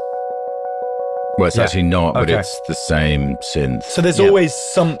 Well, it's Yeah. actually not, but Okay. it's the same synth. So there's Yeah. always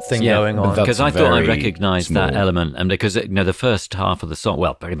something going on. That's Because I thought I very recognised that small. element, and because the first half of the song,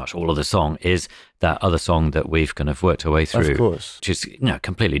 well, pretty much all of the song is that other song that we've kind of worked our way through, Of course. which is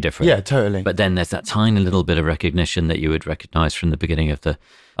completely different. Yeah, totally. But then there's that tiny little bit of recognition that you would recognise from the beginning of the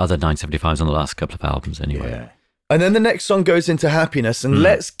other 975s on the last couple of albums, anyway. Yeah. And then the next song goes into Happiness, and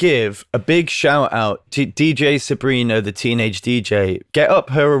let's give a big shout out to DJ Sabrina, the teenage DJ. Get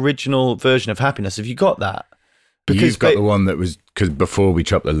up her original version of Happiness. Have you got that? You've got the one that was, because before we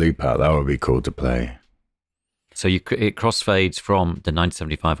chop the loop out, that would be cool to play. So it crossfades from the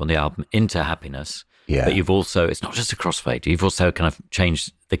 1975 on the album into Happiness. Yeah. But you've also, it's not just a crossfade, you've also kind of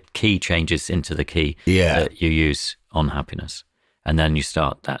changed the key changes into the key Yeah. that you use on Happiness. And then you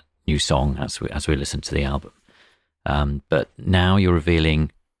start that new song as we listen to the album. But now you're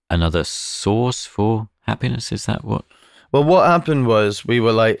revealing another source for Happiness. Is that what? Well, what happened was we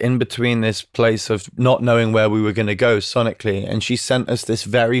were like in between this place of not knowing where we were going to go sonically, and she sent us this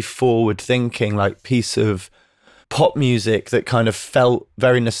very forward-thinking like piece of pop music that kind of felt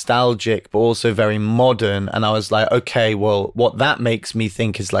very nostalgic but also very modern. And I was like, okay, well, what that makes me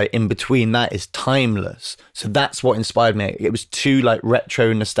think is like in between that is timeless. So that's what inspired me. It was too like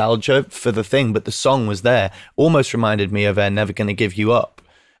retro nostalgia for the thing, but the song was there. Almost reminded me of Never Gonna Give You Up.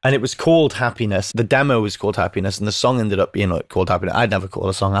 And it was called Happiness. The demo was called Happiness, and the song ended up being like, called Happiness. I'd never call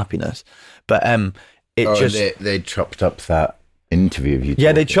a song Happiness, but they chopped up that interview of you.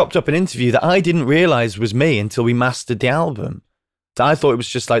 yeah, they talking. chopped up an interview that I didn't realize was me until we mastered the album. So I thought it was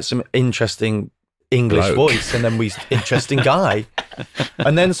just like some interesting English Bloke. voice, and then interesting guy,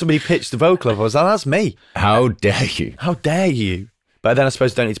 and then somebody pitched the vocal up. I was like, that's me. How dare you? How dare you? But then I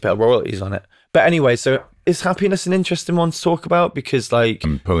suppose don't need to pay royalties on it. But anyway, so is happiness an interesting one to talk about? Because like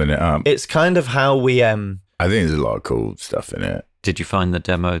I'm pulling it up. it's kind of how we I think there's a lot of cool stuff in it. Did you find the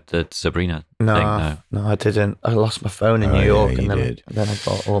demo, the Sabrina thing? no, I didn't. I lost my phone in Oh, New York, yeah, and you then did. I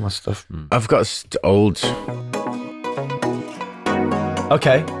got all my stuff. I've got old.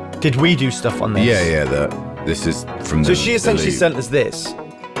 Okay, did we do stuff on this? Yeah. This is from. So she essentially loop. sent us this.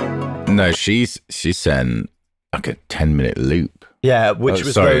 No, she sent like a 10-minute loop. Yeah, which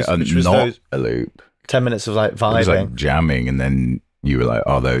was sorry, those not a loop. 10 minutes of like It was vibing. like jamming, and then you were like,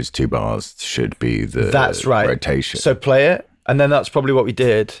 "Oh, those 2 bars should be the That's right. rotation." So play it, and then that's probably what we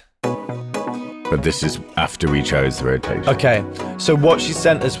did. But this is after we chose the rotation. Okay, so what she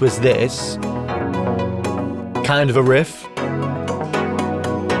sent us was this kind of a riff.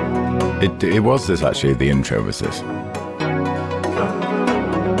 It was this actually. The intro was this.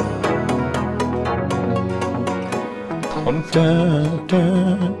 Dun,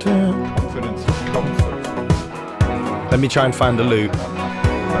 dun, dun. Confidence and comfort. Let me try and find the loop.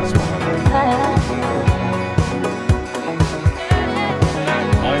 That's what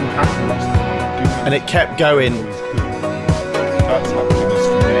I'm happiness. And it kept going. That's happiness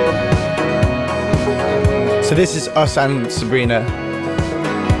for me. So this is us and Sabrina.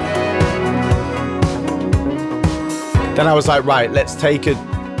 Then I was like, right, let's take a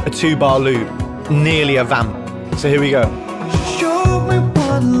 2-bar loop, nearly a vamp. So here we go. Show me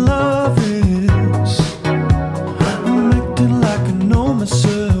what love is. I'm acting like I know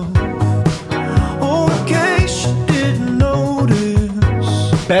myself. Okay, she didn't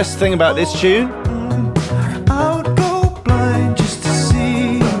notice. Best thing about this tune, I would go blind just to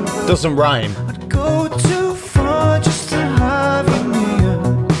see. doesn't rhyme. I'd go too far just to have you near.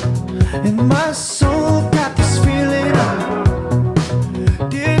 In my soul, got this feeling I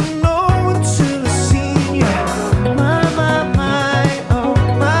didn't know until I seen you. My, oh,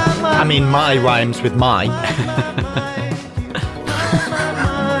 my. I mean, my rhymes with my.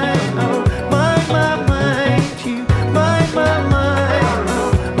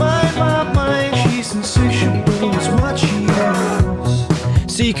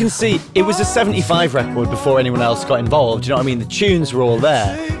 So you can see, it was a 75 record before anyone else got involved. You know what I mean? The tunes were all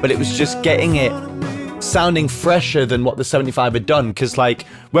there, but it was just getting it sounding fresher than what the 75 had done. Because like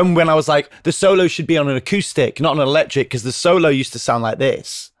when I was like, the solo should be on an acoustic, not on an electric, because the solo used to sound like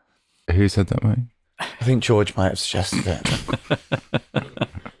this. Who said that, mate? I think George might have suggested it.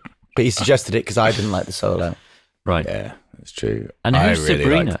 But he suggested it because I didn't like the solo. Right. Yeah, that's true. And I who's really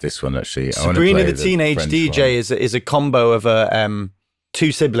Sabrina? liked this one actually. I wanna Sabrina play the Teenage French DJ one. is a combo of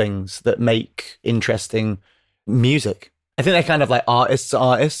 2 siblings that make interesting music. I think they're kind of like artists. A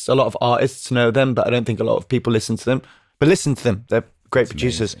lot of artists know them, but I don't think a lot of people listen to them. But listen to them. They're great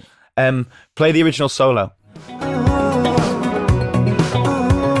producers. Play the original solo.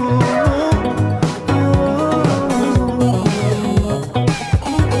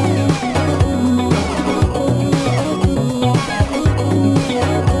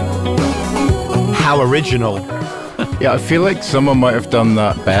 How original. Yeah, I feel like someone might have done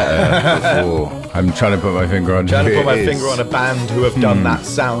that better before. I'm trying to put my finger on Trying to who put my it is. finger on a band who have done that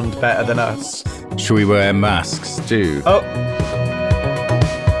sound better than us. Should we wear masks too? Oh,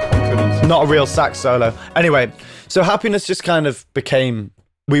 not a real sax solo. Anyway, so happiness just kind of became,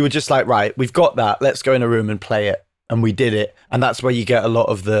 we were just like, right, we've got that. Let's go in a room and play it. And we did it. And that's where you get a lot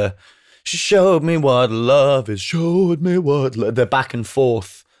of the, she showed me what love is, showed me what, the back and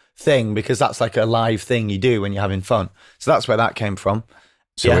forth thing, because that's like a live thing you do when you're having fun. So that's where that came from.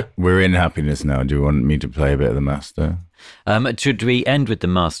 So yeah. we're in happiness now. Do you want me to play a bit of the master? Should we end with the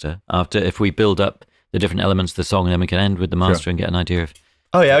master after, if we build up the different elements of the song, and then we can end with the master and get an idea of.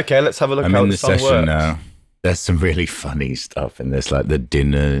 Oh yeah, okay, let's have a look I'm how in the the song session works. now. There's some really funny stuff in this, like the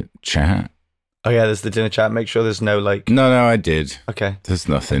dinner chat. Oh yeah, there's the dinner chat. Make sure there's no like, No, I did. okay. There's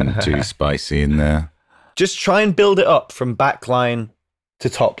nothing too spicy in there. Just try and build it up from back line to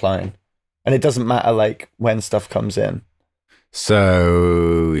top line. And it doesn't matter like when stuff comes in.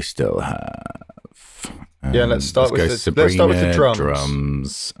 So we still have. Yeah, let's start with go the- let's start with the Sabrina,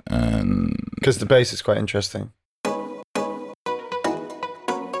 drums. and Because the bass is quite interesting.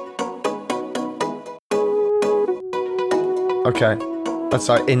 Okay, that's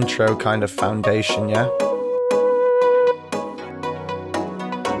our intro kind of foundation, yeah?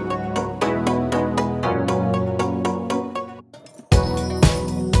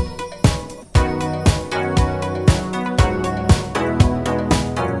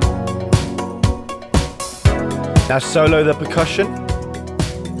 Now solo the percussion.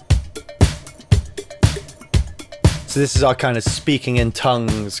 So this is our kind of speaking in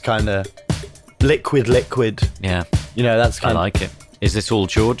tongues, kind of liquid. Yeah, You know, that's I kind like it. Is this all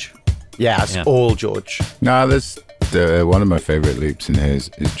George? Yeah, it's Yeah. all George. No, there's one of my favorite loops in here is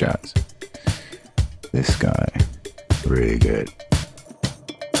Jazz. This guy, really good.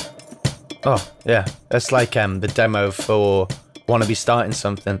 Oh, yeah. That's like the demo for Wanna Be Starting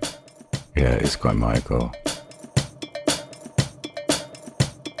Something. Yeah, it's quite Michael.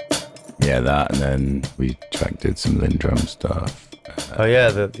 Yeah, that, and then we did some Lindrum stuff. Oh, yeah,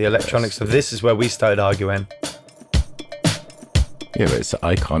 the electronic stuff. This is where we started arguing. Yeah, but it's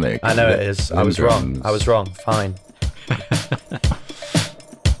iconic. I know it is. I was wrong. Lindrums. I was wrong. Fine.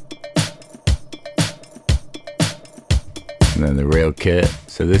 And then the real kit.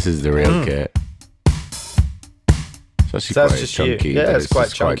 So this is the real kit. It's actually So that's quite just you. chunky. Yeah, but it's quite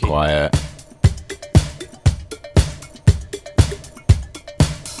just quite chunky. quiet.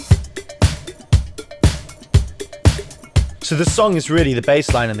 So the song is really the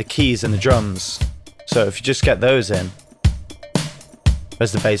bass line and the keys and the drums. So if you just get those in.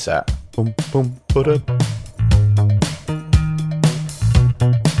 Where's the bass at? Boom, boom, ba-da.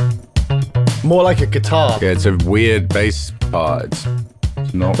 More like a guitar. Yeah, it's a weird bass part.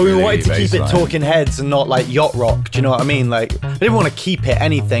 It's not. But we really wanted to keep it bass line. talking heads and not like yacht rock. Do you know what I mean? Like, I didn't want to keep it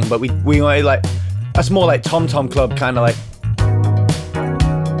anything, but we wanted like, that's more like Tom Tom Club, kind of like.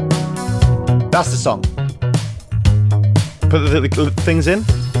 That's the song. Put the things in.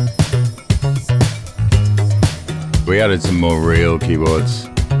 We added some more real keyboards.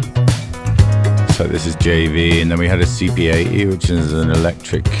 So this is JV, and then we had a CP80, which is an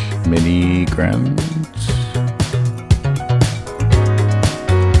electric mini grand. A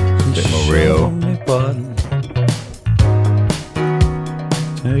bit more real.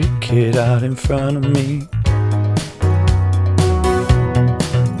 Take it out in front of me.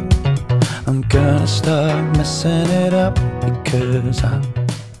 I'm gonna start messing it up because I'm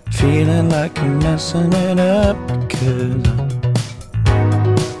feeling like I'm messing it up because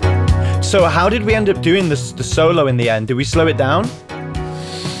So how did we end up doing the solo in the end? Did we slow it down?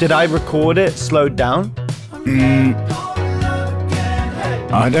 Did I record it slowed down?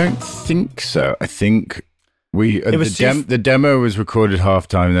 I don't think so. I think It was the demo was recorded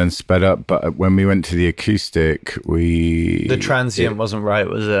halftime and then sped up. But when we went to the acoustic, The transient wasn't right,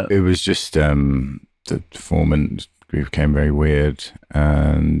 was it? It was just the performance became very weird,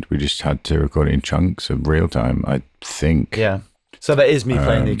 and we just had to record it in chunks of real time. I think. Yeah. So that is me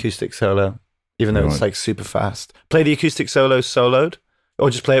playing the acoustic solo, even though it's right. like super fast. Play the acoustic solo soloed, or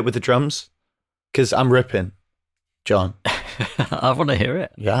just play it with the drums, because I'm ripping, John. I want to hear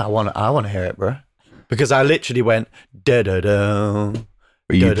it. Yeah, I want to hear it, bro. Because I literally went da da da.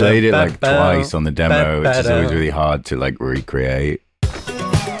 But you played it like Da-da, twice on the demo, which is ba-ba-da. always really hard to like recreate.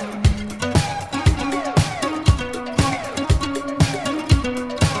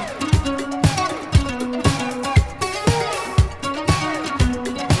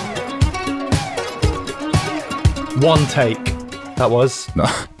 One take. That was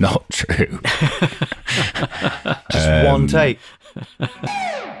Not true. just one take.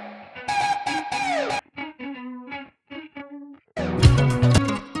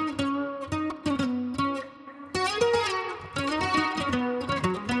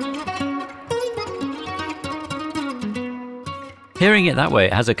 Hearing it that way,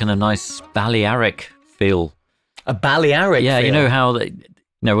 it has a kind of nice Balearic feel. A Balearic. Yeah, feel. you know how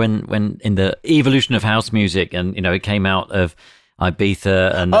when in the evolution of house music, and it came out of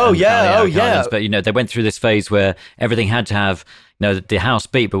Ibiza and Oh, and yeah, Balearic oh, yeah. Islands, but they went through this phase where everything had to have the house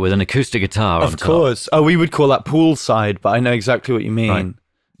beat, but with an acoustic guitar on Of top. course. Oh, we would call that poolside, but I know exactly what you mean. Right.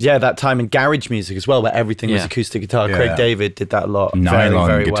 Yeah, that time in garage music as well, where everything was Yeah. acoustic guitar. Yeah. Craig David did that a lot. Nylon very,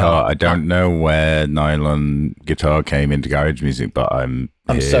 very guitar. well. I don't know where nylon guitar came into garage music, but I'm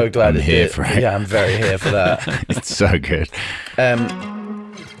here. so glad I'm it here did. for it. Yeah, I'm very here for that. It's so good. Um,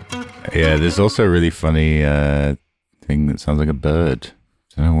 Yeah, there's also a really funny thing that sounds like a bird.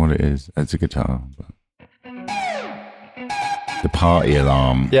 I don't know what it is. It's a guitar. But... The party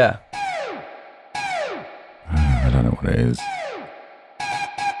alarm. yeah. I don't know what it is.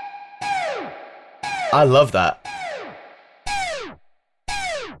 I love that.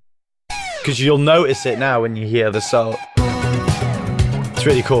 Because you'll notice it now when you hear the song. It's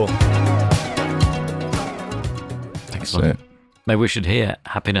really cool. That's Excellent. it. Maybe we should hear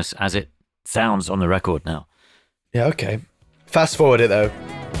Happiness as it sounds on the record now. Yeah, okay. Fast forward it though.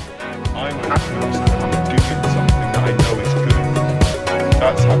 I'm happiness that I'm doing something that I know is good.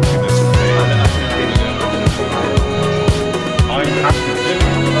 That's happiness for me. I'm happy that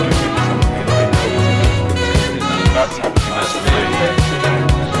I'm doing something that I know is good. That's happiness for me.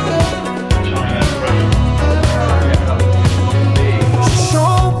 She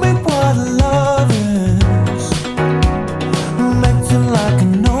showed me what love is. Make to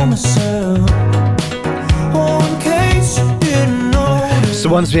know myself. Oh, in case you didn't notice. So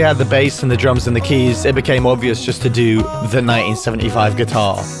once we had the bass and the drums and the keys, it became obvious just to do the 1975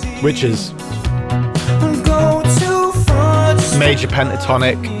 guitar, which is I'm going too far. major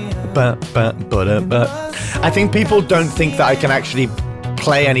pentatonic. But. I think people don't think that I can actually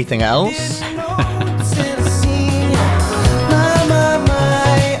play anything else.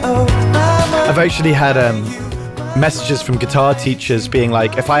 I've actually had messages from guitar teachers being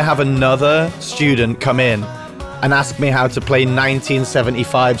like, if I have another student come in and ask me how to play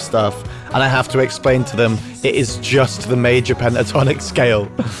 1975 stuff, and I have to explain to them it is just the major pentatonic scale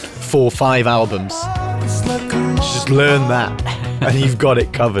for 5 albums. Just learn that and you've got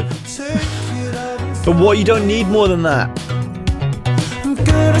it covered. But what, you don't need more than that. I'm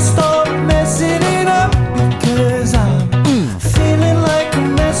gonna start messing it up because I'm feeling like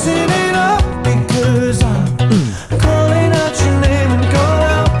I'm messing it up because I'm calling out your name and call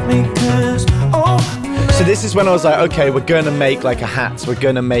out me because So this is when I was like, okay, we're gonna make like a hats, we're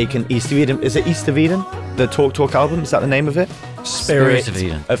gonna make an East of Eden. Is it East of Eden? The Talk album, is that the name of it? Spirit of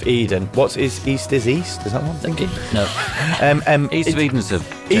Eden. Of Eden. What is East is East? Is that what I'm thinking? No. East of Eden's a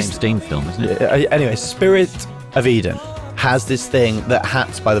James Dean film, isn't it? Anyway, Spirit of Eden has this thing that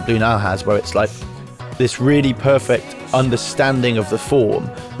Hats by the Blue Nile has, where it's like this really perfect understanding of the form,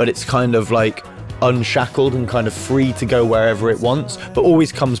 but it's kind of like unshackled and kind of free to go wherever it wants, but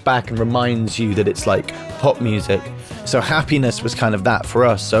always comes back and reminds you that it's like pop music. So Happiness was kind of that for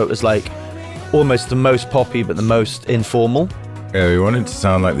us. So it was like almost the most poppy, but the most informal. Yeah, we wanted to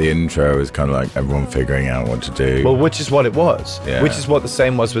sound like the intro was kind of like everyone figuring out what to do. Well, which is what it was. Yeah. Which is what the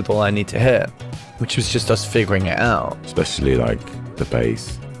same was with All I Need to Hear, which was just us figuring it out. Especially like the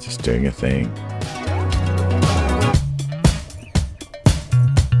bass, just doing a thing.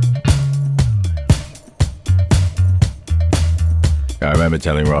 I remember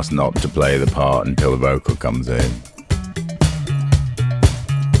telling Ross not to play the part until the vocal comes in.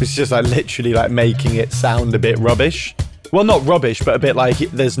 It's just like literally like making it sound a bit rubbish. Well, not rubbish, but a bit like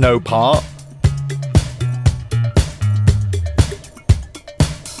there's no part.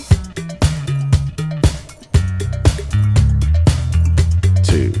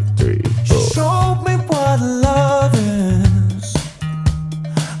 Two, three, four. show me what love is.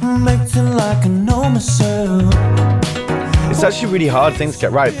 I'm acting like I know myself. It's actually really hard thing to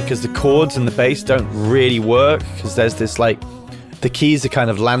get right because the chords and the bass don't really work because there's this like, the keys are kind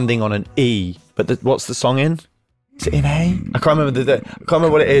of landing on an E, but what's the song in? Is it in A? I can't remember I can't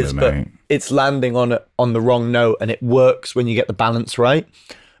remember what it is, but it's landing on the wrong note, and it works when you get the balance right.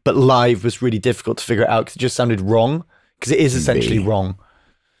 But live was really difficult to figure it out because it just sounded wrong, because it is essentially wrong.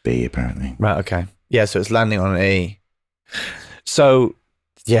 B, apparently. Right, okay. Yeah, so it's landing on an E. So,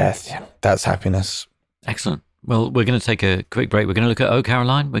 yeah, that's Happiness. Excellent. Well, we're going to take a quick break. We're going to look at Oh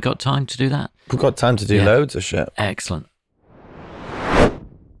Caroline. We've got time to do that? We've got time to do loads of shit. Excellent.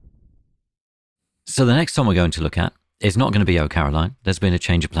 So the next song we're going to look at is not going to be Oh Caroline. There's been a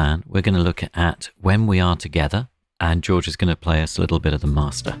change of plan. We're going to look at When We Are Together, and George is going to play us a little bit of The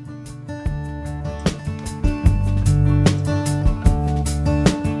Master.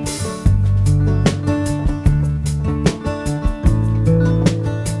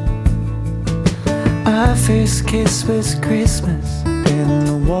 Our first kiss was Christmas in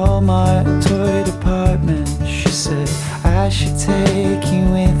the Walmart toy department. She said, I should take you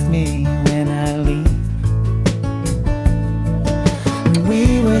with me when I leave. And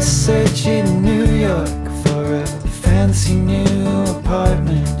we were searching New York for a fancy new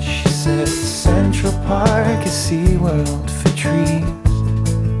apartment. She said, Central Park is SeaWorld for trees.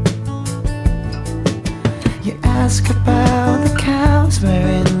 You ask about the cows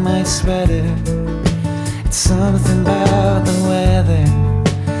wearing my sweater. It's something about the weather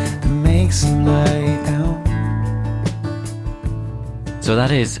that makes them lie down. So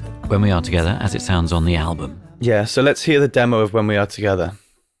that is When We Are Together, as it sounds on the album. Yeah, so let's hear the demo of When We Are Together,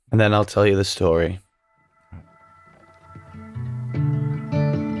 and then I'll tell you the story.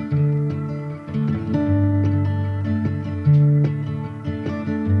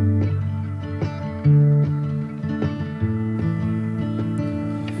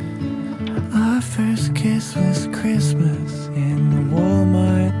 Our first kiss was Christmas in the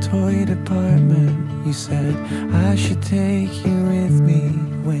Walmart toy department. You said I should take you with me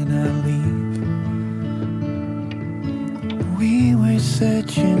when I leave. We were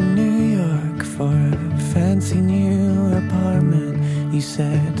searching New York for a fancy new apartment. You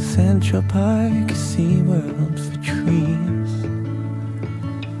said Central Park is SeaWorld for trees.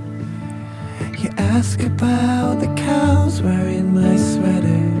 You ask about the cows wearing my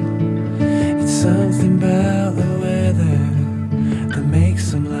sweater. It's something about the weather that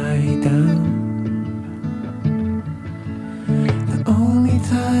makes them lie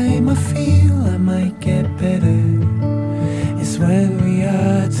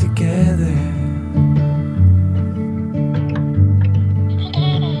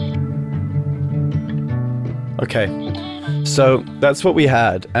Okay, so that's what we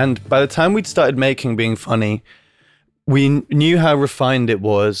had. And by the time we'd started making Being Funny, we knew how refined it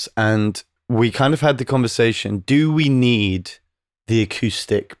was. And we kind of had the conversation, do we need the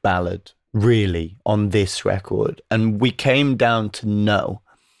acoustic ballad really on this record? And we came down to no.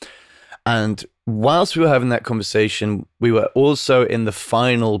 And whilst we were having that conversation, we were also in the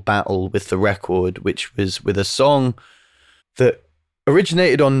final battle with the record, which was with a song that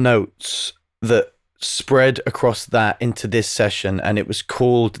originated on notes that spread across that into this session, and it was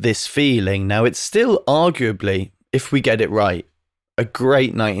called This Feeling. Now, it's still arguably, if we get it right, a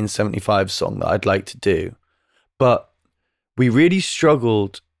great 1975 song that I'd like to do, but we really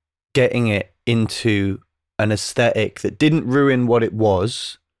struggled getting it into an aesthetic that didn't ruin what it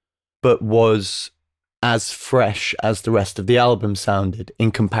was, but was as fresh as the rest of the album sounded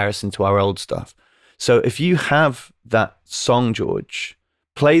in comparison to our old stuff. So if you have that song, George,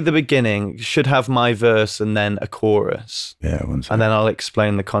 play the beginning. It should have my verse and then a chorus. Yeah, one second. And then I'll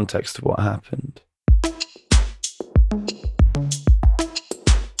explain the context of what happened.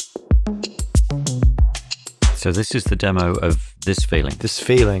 So this is the demo of This Feeling. This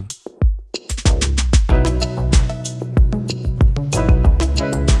Feeling.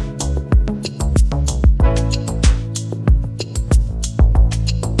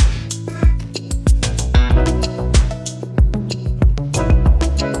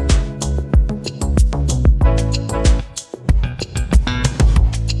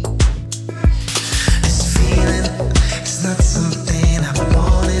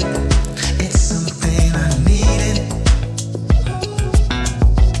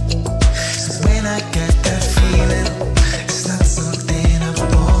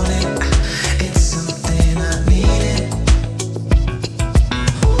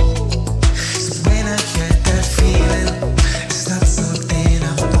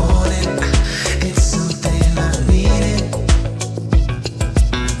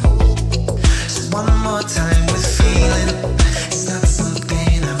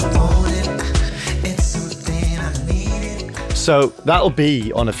 So that'll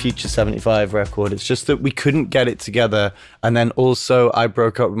be on a future 75 record. It's just that we couldn't get it together. And then also I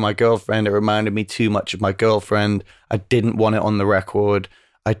broke up with my girlfriend. It reminded me too much of my girlfriend. I didn't want it on the record.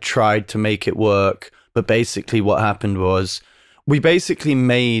 I tried to make it work. But basically what happened was we basically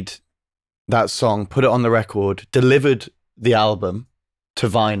made that song, put it on the record, delivered the album to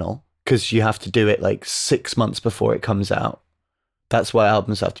vinyl, because you have to do it like 6 months before it comes out. That's why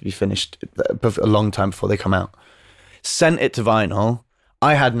albums have to be finished a long time before they come out. Sent it to vinyl.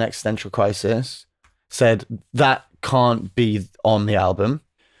 I had an existential crisis, said that can't be on the album.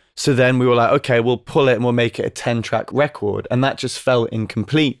 So then we were like, okay, we'll pull it and we'll make it a 10-track record. And that just felt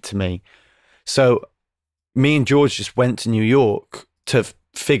incomplete to me. So me and George just went to New York to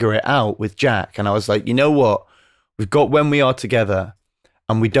figure it out with Jack. And I was like, you know what? We've got When We Are Together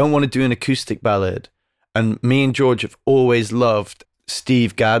and we don't want to do an acoustic ballad. And me and George have always loved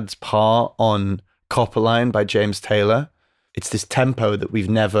Steve Gadd's part on Copperline by James Taylor. It's this tempo that we've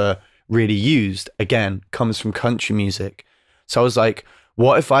never really used. Again, comes from country music. So I was like,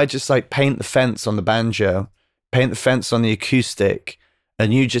 what if I just like paint the fence on the banjo, paint the fence on the acoustic,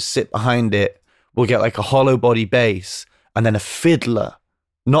 and you just sit behind it? We'll get like a hollow body bass and then a fiddler,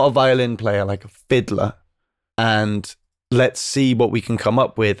 not a violin player, like a fiddler. And let's see what we can come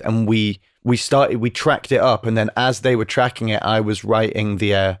up with. And we tracked it up. And then as they were tracking it, I was writing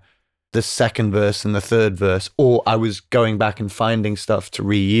the second verse and the third verse, or I was going back and finding stuff to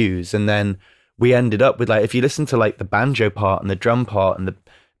reuse. And then we ended up with, like, if you listen to like the banjo part and the drum part and the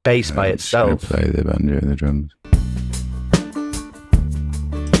bass by itself. Play the banjo and the drums.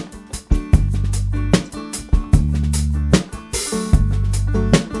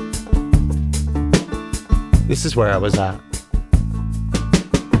 This is where I was at.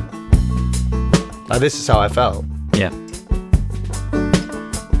 Like, this is how I felt. Yeah.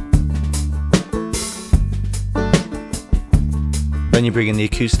 Then you bring in the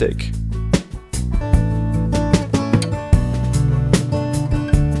acoustic.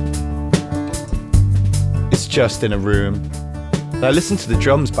 It's just in a room. Like, listen to the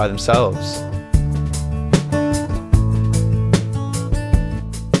drums by themselves.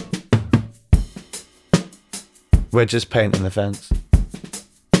 We're just painting the fence.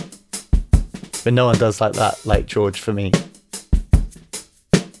 But no one does like that, like George, for me.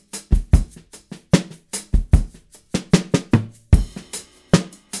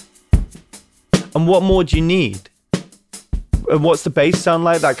 And what more do you need? And what's the bass sound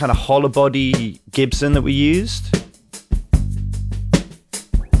like? That kind of hollow body Gibson that we used?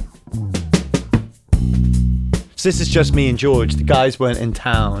 So this is just me and George. The guys weren't in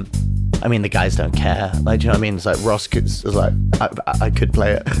town. I mean, the guys don't care. Like, do you know what I mean? It's like Ross is like, I could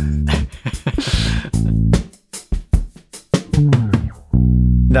play it.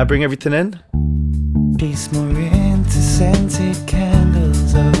 Did I bring everything in? Piece more into scented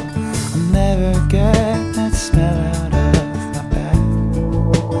candles. Oh, I'll never get that smell out of my bag.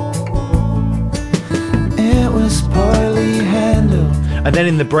 It was poorly handled. And then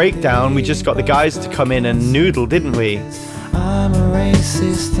in the breakdown, we just got the guys to come in and noodle, didn't we? I'm a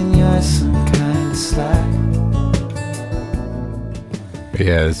racist and you're some kind of slack.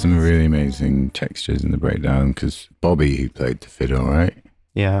 Yeah, there's some really amazing textures in the breakdown because Bobby, who played the fiddle, right?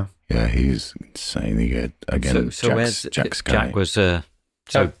 Yeah. Yeah, he's insanely good. Again, So where's Jack's guy. Jack was so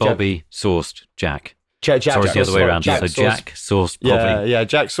Jack- Bobby sourced Jack. Jack Sorry, it's the other way around. So Jack sourced Bobby. Yeah,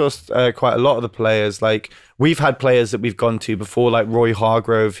 Jack sourced quite a lot of the players. Like, we've had players that we've gone to before, like Roy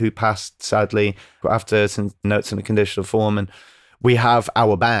Hargrove, who passed sadly after some Notes in a Conditional Form, and we have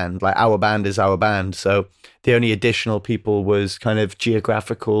our band. Like, our band is our band. So the only additional people was kind of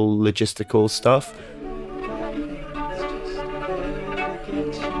geographical, logistical stuff.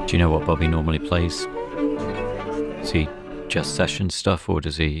 Do you know what Bobby normally plays? Is he just session stuff, or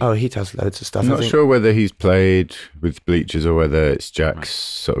does he? Oh, he does loads of stuff. I'm I not think. sure whether he's played with Bleachers or whether it's Jack's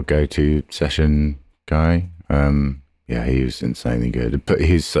sort of go-to session guy. Yeah, he was insanely good. But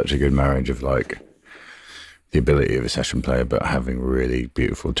he's such a good marriage of like the ability of a session player, but having really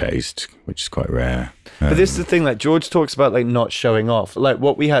beautiful taste, which is quite rare. But this is the thing, like George talks about like not showing off. Like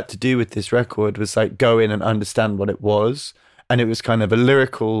what we had to do with this record was like go in and understand what it was. And it was kind of a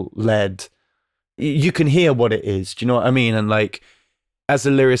lyrical led, you can hear what it is. Do you know what I mean? And like, as a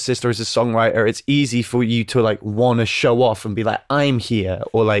lyricist or as a songwriter, it's easy for you to like want to show off and be like, I'm here.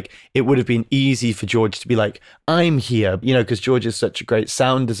 Or like, it would have been easy for George to be like, I'm here, you know, because George is such a great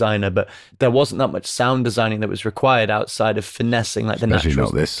sound designer, but there wasn't that much sound designing that was required outside of finessing like the Especially natural.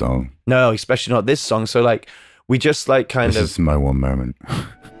 not this song. No, especially not this song. So like, we just like kind This of. is my one moment.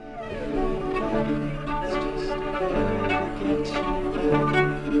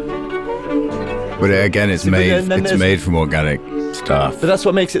 But again, it's See, but made. then It's there's- made from organic stuff. But that's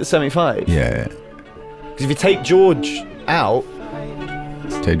what makes it the 75. Yeah. Because if you take George out,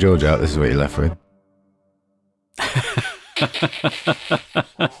 Take George out. This is what you're left with.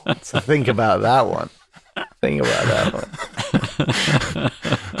 so think about that one. Think about that one.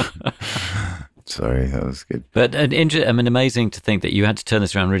 Sorry, that was good. But I mean, amazing to think that you had to turn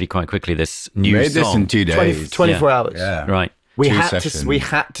this around really quite quickly. This new Made this song, in 2 days. 24 hours. Yeah. right? We Two had sessions.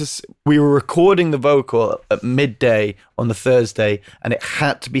 we were recording the vocal at midday on the Thursday, and it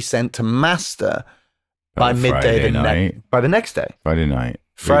had to be sent to master by midday Friday night. by the next day. Friday night.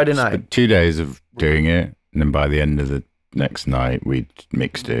 Friday We night. spent 2 days of doing it, and then by the end of the next night, we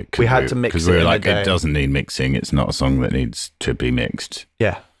mixed it. We had to mix because it we were in a like, day. it doesn't need mixing. It's not a song that needs to be mixed.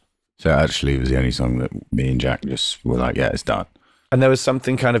 Yeah. So actually, it was the only song that me and Jack just were like, yeah, it's done. And there was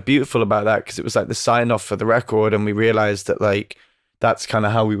something kind of beautiful about that because it was like the sign off for the record, and we realized that like that's kind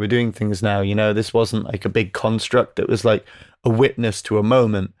of how we were doing things now. You know, this wasn't like a big construct that was like a witness to a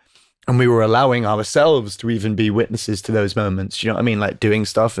moment. And we were allowing ourselves to even be witnesses to those moments. You know what I mean? Like doing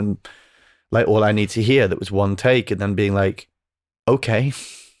stuff and like All I Need to Hear, that was one take, and then being like, okay,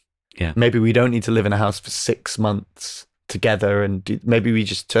 Yeah. maybe we don't need to live in a house for 6 months together, and maybe we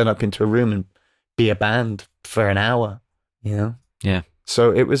just turn up into a room and be a band for an hour, you know? Yeah.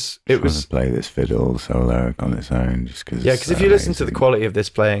 So it was Trying to play this fiddle solo on its own, just because. yeah, because if you listen to the quality of this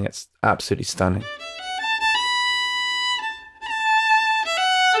playing, it's absolutely stunning.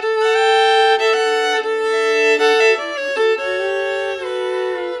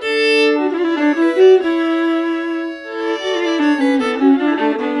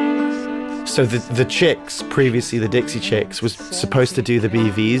 So the Chicks, previously the Dixie Chicks, was supposed to do the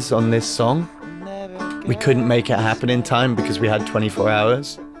BVs on this song. We couldn't make it happen in time because we had 24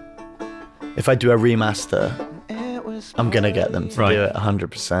 hours. If I do a remaster, I'm gonna get them to Right. do it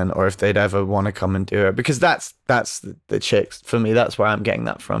 100%, or if they'd ever want to come and do it, because that's the Chicks for me. That's where I'm getting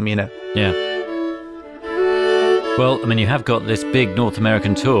that from, you know. Yeah. Well, I mean, you have got this big North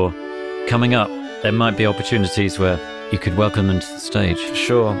American tour coming up. There might be opportunities where you could welcome them to the stage. For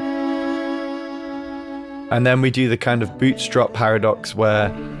sure. And then we do the kind of bootstrap paradox where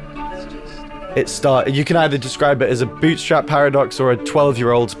you can either describe it as a bootstrap paradox or a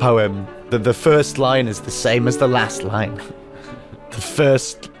 12-year-old's poem. The first line is the same as the last line. The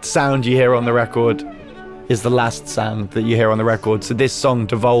first sound you hear on the record is the last sound that you hear on the record. So this song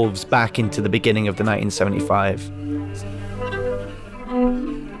devolves back into the beginning of the 1975.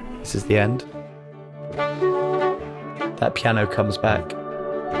 This is the end. That piano comes back.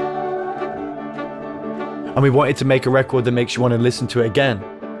 And we wanted to make a record that makes you want to listen to it again.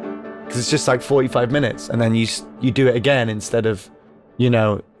 because it's just like 45 minutes, and then you do it again instead of, you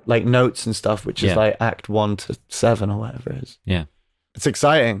know, like notes and stuff, which is like act 1 to 7 or whatever it is. Yeah. It's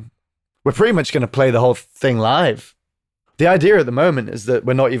exciting. We're pretty much going to play the whole thing live. The idea at the moment is that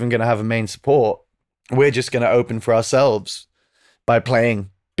we're not even going to have a main support. We're just going to open for ourselves by playing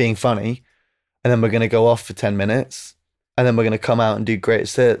Being Funny, and then we're going to go off for 10 minutes, and then we're going to come out and do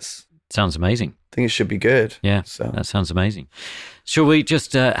Greatest Hits. Sounds amazing. I think it should be good. Yeah, So that sounds amazing. Shall we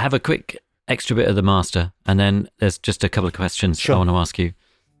just have a quick extra bit of the master, and then there's just a couple of questions Sure. I want to ask you,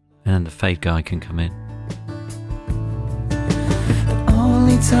 and then the fade guy can come in.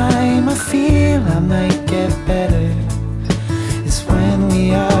 Only time I feel I might get better is when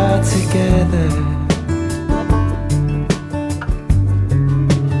we are together.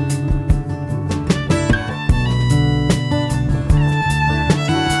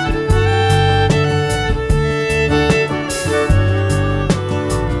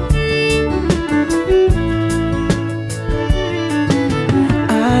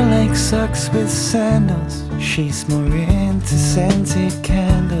 I like socks with sandals. She's more into scented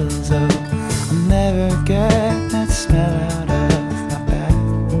candles. Oh, I'll never get that smell out of my bag.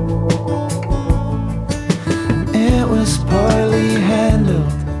 It was poorly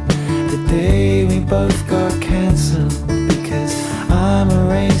handled the day we both got cancelled, because I'm a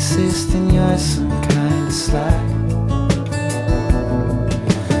racist and you're some kind of slag.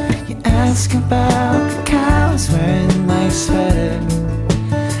 You ask about the cows wearing my sweater.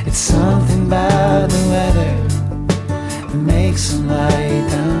 It's something about the weather that makes them lie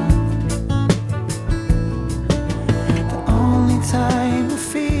down. The only time I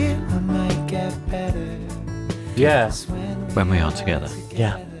feel I might get better yeah, is When we are together.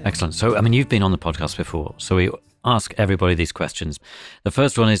 yeah. Excellent. So, I mean, you've been on the podcast before, so we ask everybody these questions. The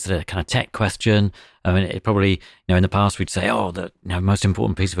first one is the kind of tech question. I mean, it probably, you know, in the past we'd say, oh, the most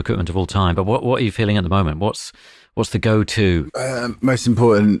important piece of equipment of all time. But what are you feeling at the moment? What's the go-to? Most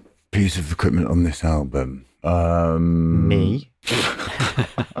important piece of equipment on this album. Me.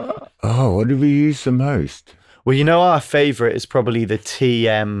 Oh, what did we use the most? Well, you know, our favorite is probably the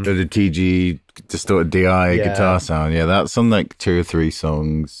TM. The TG distorted DI Yeah. guitar sound. Yeah, that's on like 2 or 3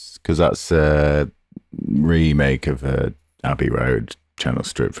 songs, because that's a remake of a Abbey Road channel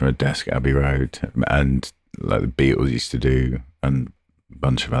strip from a desk at Abbey Road, and like the Beatles used to do, and a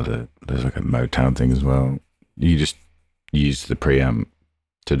bunch of other. There's like a Motown thing as well. You just use the preamp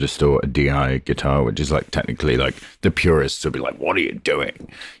to distort a DI guitar, which is like technically, like the purists will be like, "What are you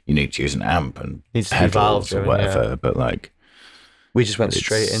doing? You need to use an amp and Needs to be pedals valve or driven, whatever." yeah. But like, We just went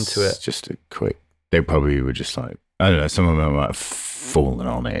straight into it's it. just a quick. They probably were just like, I don't know. Some of them might have fallen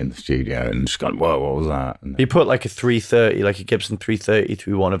on it in the studio and just gone, "Whoa, what was that?" And You put like a 330, like a Gibson 330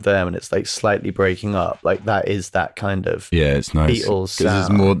 through one of them, and it's like slightly breaking up. Like that is that kind of. yeah, it's nice Beatles because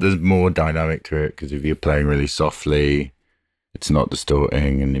sound. there's more dynamic to it. Because if you're playing really softly, it's not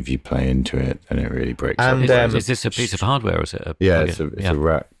distorting, and if you play into it, then it really breaks And, up. Is this a piece of hardware or is it a yeah, plug-in? it's a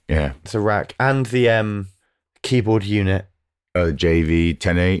rack. Yeah, It's a rack and the keyboard unit. JV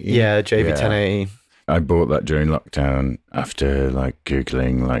 1080. Yeah, JV 1080. I bought that during lockdown after like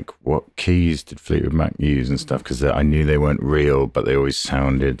Googling like what keys did Fleetwood Mac use and stuff, because I knew they weren't real, but they always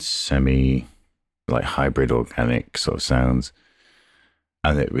sounded semi like hybrid organic sort of sounds.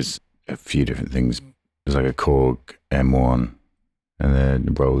 And it was a few different things. It was like a Korg M1 and then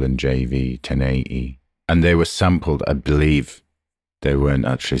a Roland JV 1080. And they were sampled, I believe they weren't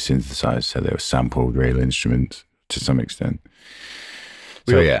actually synthesized, so they were sampled real instruments to some extent.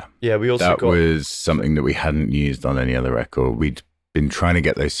 So yeah. Yeah, we also That got. was something that we hadn't used on any other record. We'd been trying to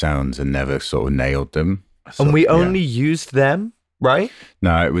get those sounds and never sort of nailed them. and we Yeah. only used them, right?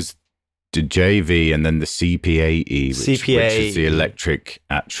 No, it was the JV and then the CP80, which is the CP80. electric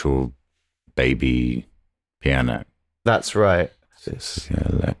actual baby piano. That's right. It's the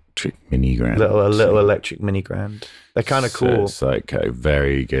electric mini grand. A little electric mini grand. They're kind of So cool. it's like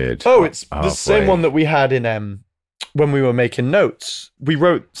very good. Oh, it's the same halfway. one that we had in when we were making notes. We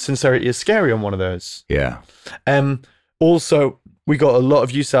wrote "Sincerity is Scary" on one of those. Yeah. Also, we got a lot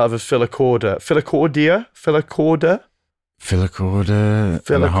of use out of a filicorder, Filicorder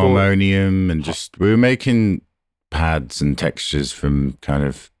and a harmonium, and just we were making pads and textures from kind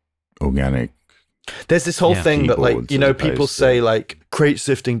of organic. There's this whole Yeah. thing that, like, Keyboards you know, as people opposed to- say like crate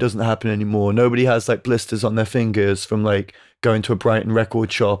sifting doesn't happen anymore. Nobody has like blisters on their fingers from like going to a Brighton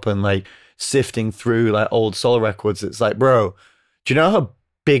record shop and like sifting through like old soul records. It's like, bro, do you know how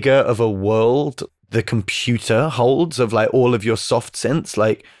bigger of a world the computer holds of like all of your soft synths?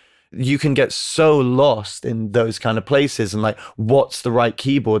 Like, you can get so lost in those kind of places and like, what's the right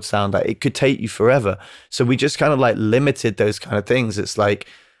keyboard sound? Like, it could take you forever. So we just kind of like limited those kind of things. It's like,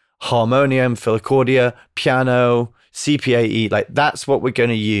 harmonium, filicordia, piano, CP80. Like that's what we're going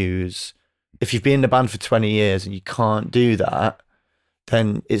to use. If you've been in the band for 20 years and you can't do that,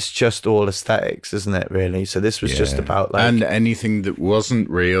 then it's just all aesthetics, isn't it, really? So this was just about like... And anything that wasn't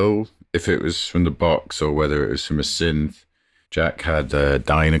real, if it was from the box or whether it was from a synth. Jack had a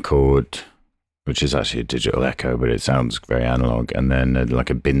Dynacord, which is actually a digital echo, but it sounds very analog, and then like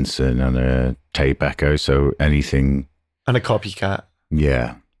a Binson and a tape echo, so anything... And a copycat.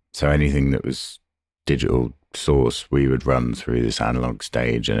 Yeah, so anything that was digital source, we would run through this analog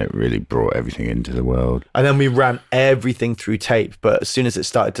stage, and it really brought everything into the world. And then we ran everything through tape, but as soon as it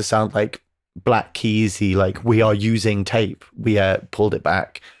started to sound like Black Keysy, like we are using tape, we pulled it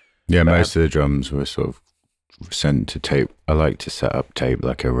back. Yeah, most of the drums were sort of sent to tape. I like to set up tape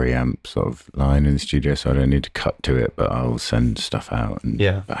like a reamp sort of line in the studio, so I don't need to cut to it, but I'll send stuff out and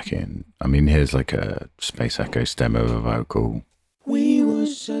back in. I mean, here's like a Space Echo stem of a vocal. We were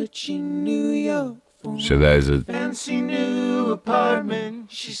searching New York. So there's a Fancy new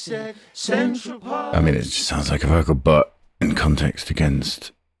apartment, she said, Central Park. I mean, it just sounds like a vocal, but in context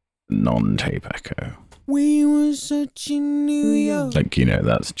against non-tape echo. We were searching New York. Like, you know,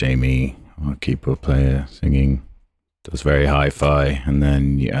 that's Jamie, our keyboard player, singing. Does very hi-fi, and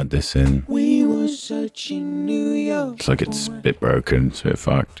then you add this in. We were searching New York. It's like it's a bit broken, it's a bit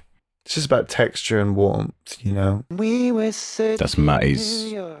fucked. It's just about texture and warmth, you know? We were searching That's Matty's New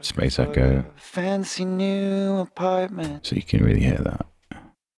York Space for Echo, a fancy new apartment. so you can really hear that.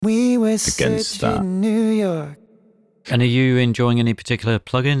 We were Against searching that. New York. And are you enjoying any particular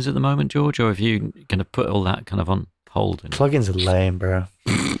plugins at the moment, George, or have you going to put all that kind of on hold? Plugins are lame, bro.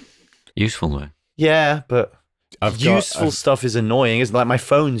 Useful though. Yeah, but useful I've- stuff is annoying, isn't it? Like my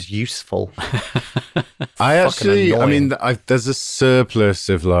phone's useful. I actually, I annoying. mean, there's a surplus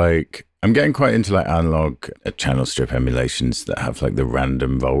of like, I'm getting quite into like analog channel strip emulations that have like the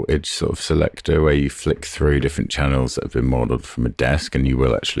random voltage sort of selector where you flick through different channels that have been modeled from a desk, and you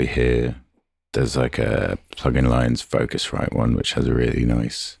will actually hear there's like a Plugin Lines Focusrite one, which has a really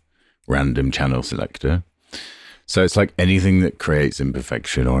nice random channel selector. So it's like anything that creates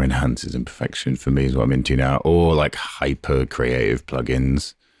imperfection or enhances imperfection for me is what I'm into now, or like hyper creative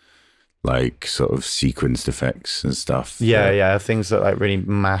plugins, like sort of sequenced effects and stuff. Yeah, things that like really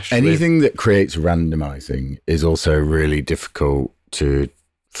mash. Anything that creates randomizing is also really difficult to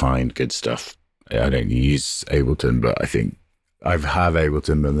find good stuff. I don't use Ableton, but I think I have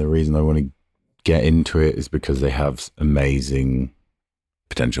Ableton, and the reason I want to get into it is because they have amazing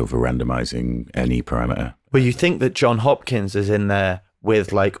potential for randomizing any parameter. Well, you think that John Hopkins is in there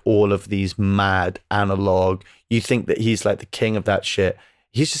with like all of these mad analog. You think that he's like the king of that shit.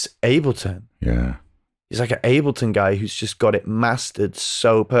 He's just Ableton. Yeah. He's like an Ableton guy who's just got it mastered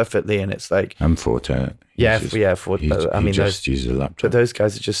so perfectly, and it's like And Forte. Forte. I mean, just uses a laptop. But those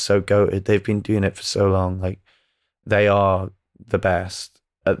guys are just so goated. They've been doing it for so long. Like they are the best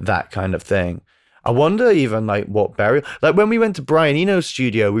at that kind of thing. I wonder even like what Burial, like when we went to Brian Eno's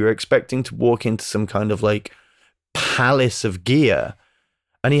studio, we were expecting to walk into some kind of like palace of gear,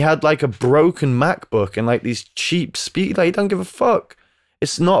 and he had like a broken MacBook and like these cheap speakers. Like he don't give a fuck.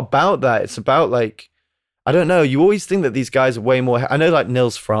 It's not about that. It's about like, I don't know. You always think that these guys are way more. I know like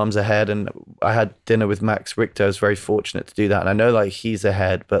Nils Fram's ahead, and I had dinner with Max Richter. I was very fortunate to do that, and I know like he's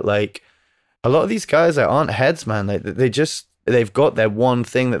ahead, but like a lot of these guys like, aren't heads, man. Like they've got their one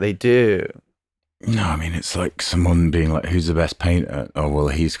thing that they do. No, I mean, it's like someone being like, who's the best painter? Oh, well,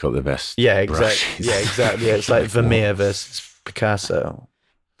 he's got the best brushes. Yeah, exactly. Yeah, it's like Vermeer versus Picasso.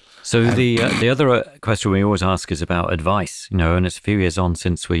 So the other question we always ask is about advice, you know, and it's a few years on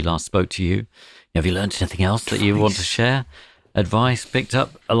since we last spoke to you. Have you learned anything else that you want to share? Advice picked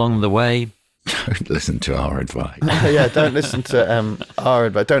up along the way? Don't listen to our advice. Yeah, don't listen to our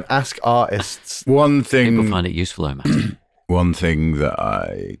advice. Don't ask artists. One People thing, find it useful, though, Matt. one thing that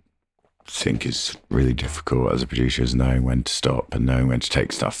I think is really difficult as a producer is knowing when to stop and knowing when to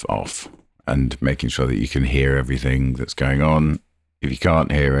take stuff off, and making sure that you can hear everything that's going on. If you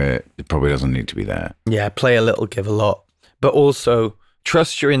can't hear it, it probably doesn't need to be there. Yeah, play a little, give a lot. But also,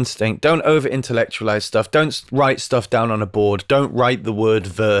 trust your instinct. Don't over-intellectualize stuff. Don't write stuff down on a board. Don't write the word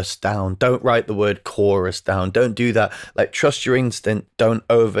verse down. Don't write the word chorus down. Don't do that. Like, trust your instinct. Don't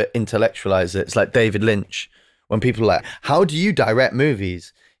over-intellectualize it. It's like David Lynch. When people are like, how do you direct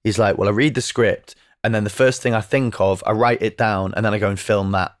movies? He's like, well, I read the script, and then the first thing I think of, I write it down, and then I go and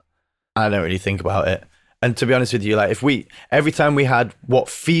film that. I don't really think about it. And to be honest with you, like every time we had what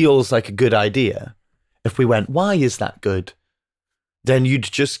feels like a good idea, if we went, why is that good? Then you'd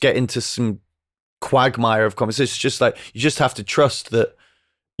just get into some quagmire of conversation. It's just like, you just have to trust that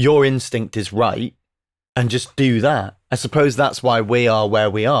your instinct is right, and just do that. I suppose that's why we are where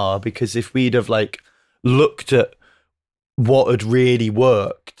we are, because if we'd have like looked at what had really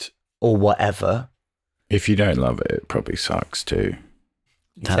worked or whatever. If you don't love it, it probably sucks too.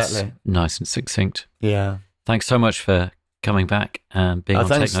 That's Exactly. nice and succinct. Yeah. Thanks so much for coming back and being on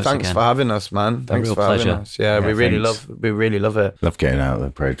Thanks, Take Notes thanks again. for having us, man. Thanks real for having pleasure. us. Yeah, Yeah, we really thanks. love it. Love getting out of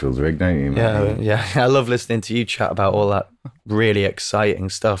the Pro Tools rig, don't you, Yeah, mate? yeah. I love listening to you chat about all that really exciting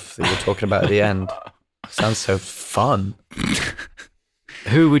stuff that you're talking about at the end. Sounds so fun.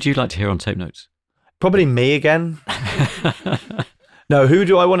 Who would you like to hear on Tape Notes? Probably me again. No, who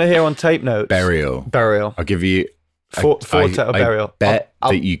do I want to hear on Tape Notes? Burial. Burial. I'll give you Fortet or Burial. I bet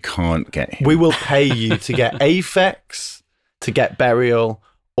I'll- that you can't get him. We will pay you to get Aphex, to get Burial,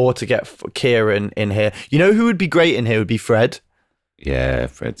 or to get Kieran in here. You know who would be great in here would be Fred. Yeah,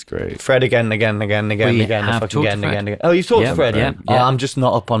 Fred's great. Fred again. We Again. have Fucking talked to again, Fred. again. Oh, you've talked Yeah, to Fred? yeah, Oh, yeah. I'm just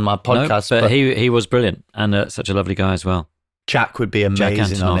not up on my podcast. No, but he was brilliant and such a lovely guy as well. Jack would be Jack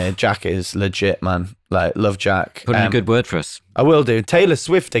amazing on Antonoff. here. Jack is legit, man. Like, love Jack. Put in a good word for us. I will do. Taylor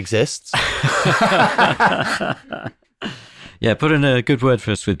Swift exists. Yeah, put in a good word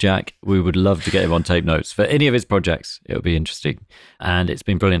for us with Jack. We would love to get him on Tape Notes for any of his projects. It would be interesting. And it's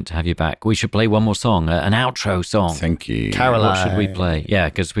been brilliant to have you back. We should play one more song, an outro song. Thank you. Caroline. What should we play? Yeah,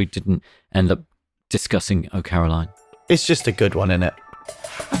 because we didn't end up discussing Oh Caroline. It's just a good one, innit?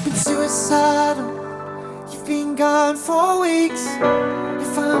 I've been suicidal. You've been gone for weeks.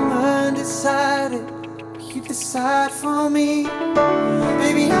 If I'm undecided, you decide for me.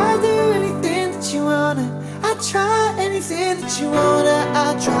 Baby, I'll do anything that you wanna. I'll try anything that you wanna.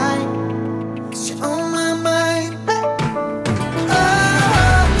 I'll try. 'Cause you're on my mind. Oh,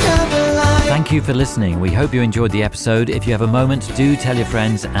 Caroline. Thank you for listening. We hope you enjoyed the episode. If you have a moment, do tell your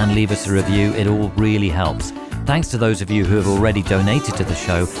friends and leave us a review. It all really helps. Thanks to those of you who have already donated to the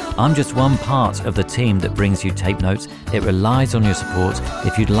show. I'm just one part of the team that brings you Tape Notes. It relies on your support.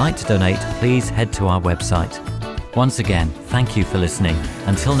 If you'd like to donate, please head to our website. Once again, thank you for listening.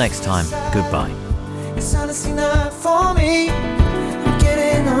 Until next time, goodbye. It's honestly not for me. I'm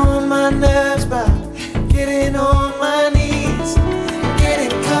getting on my nerves, but getting on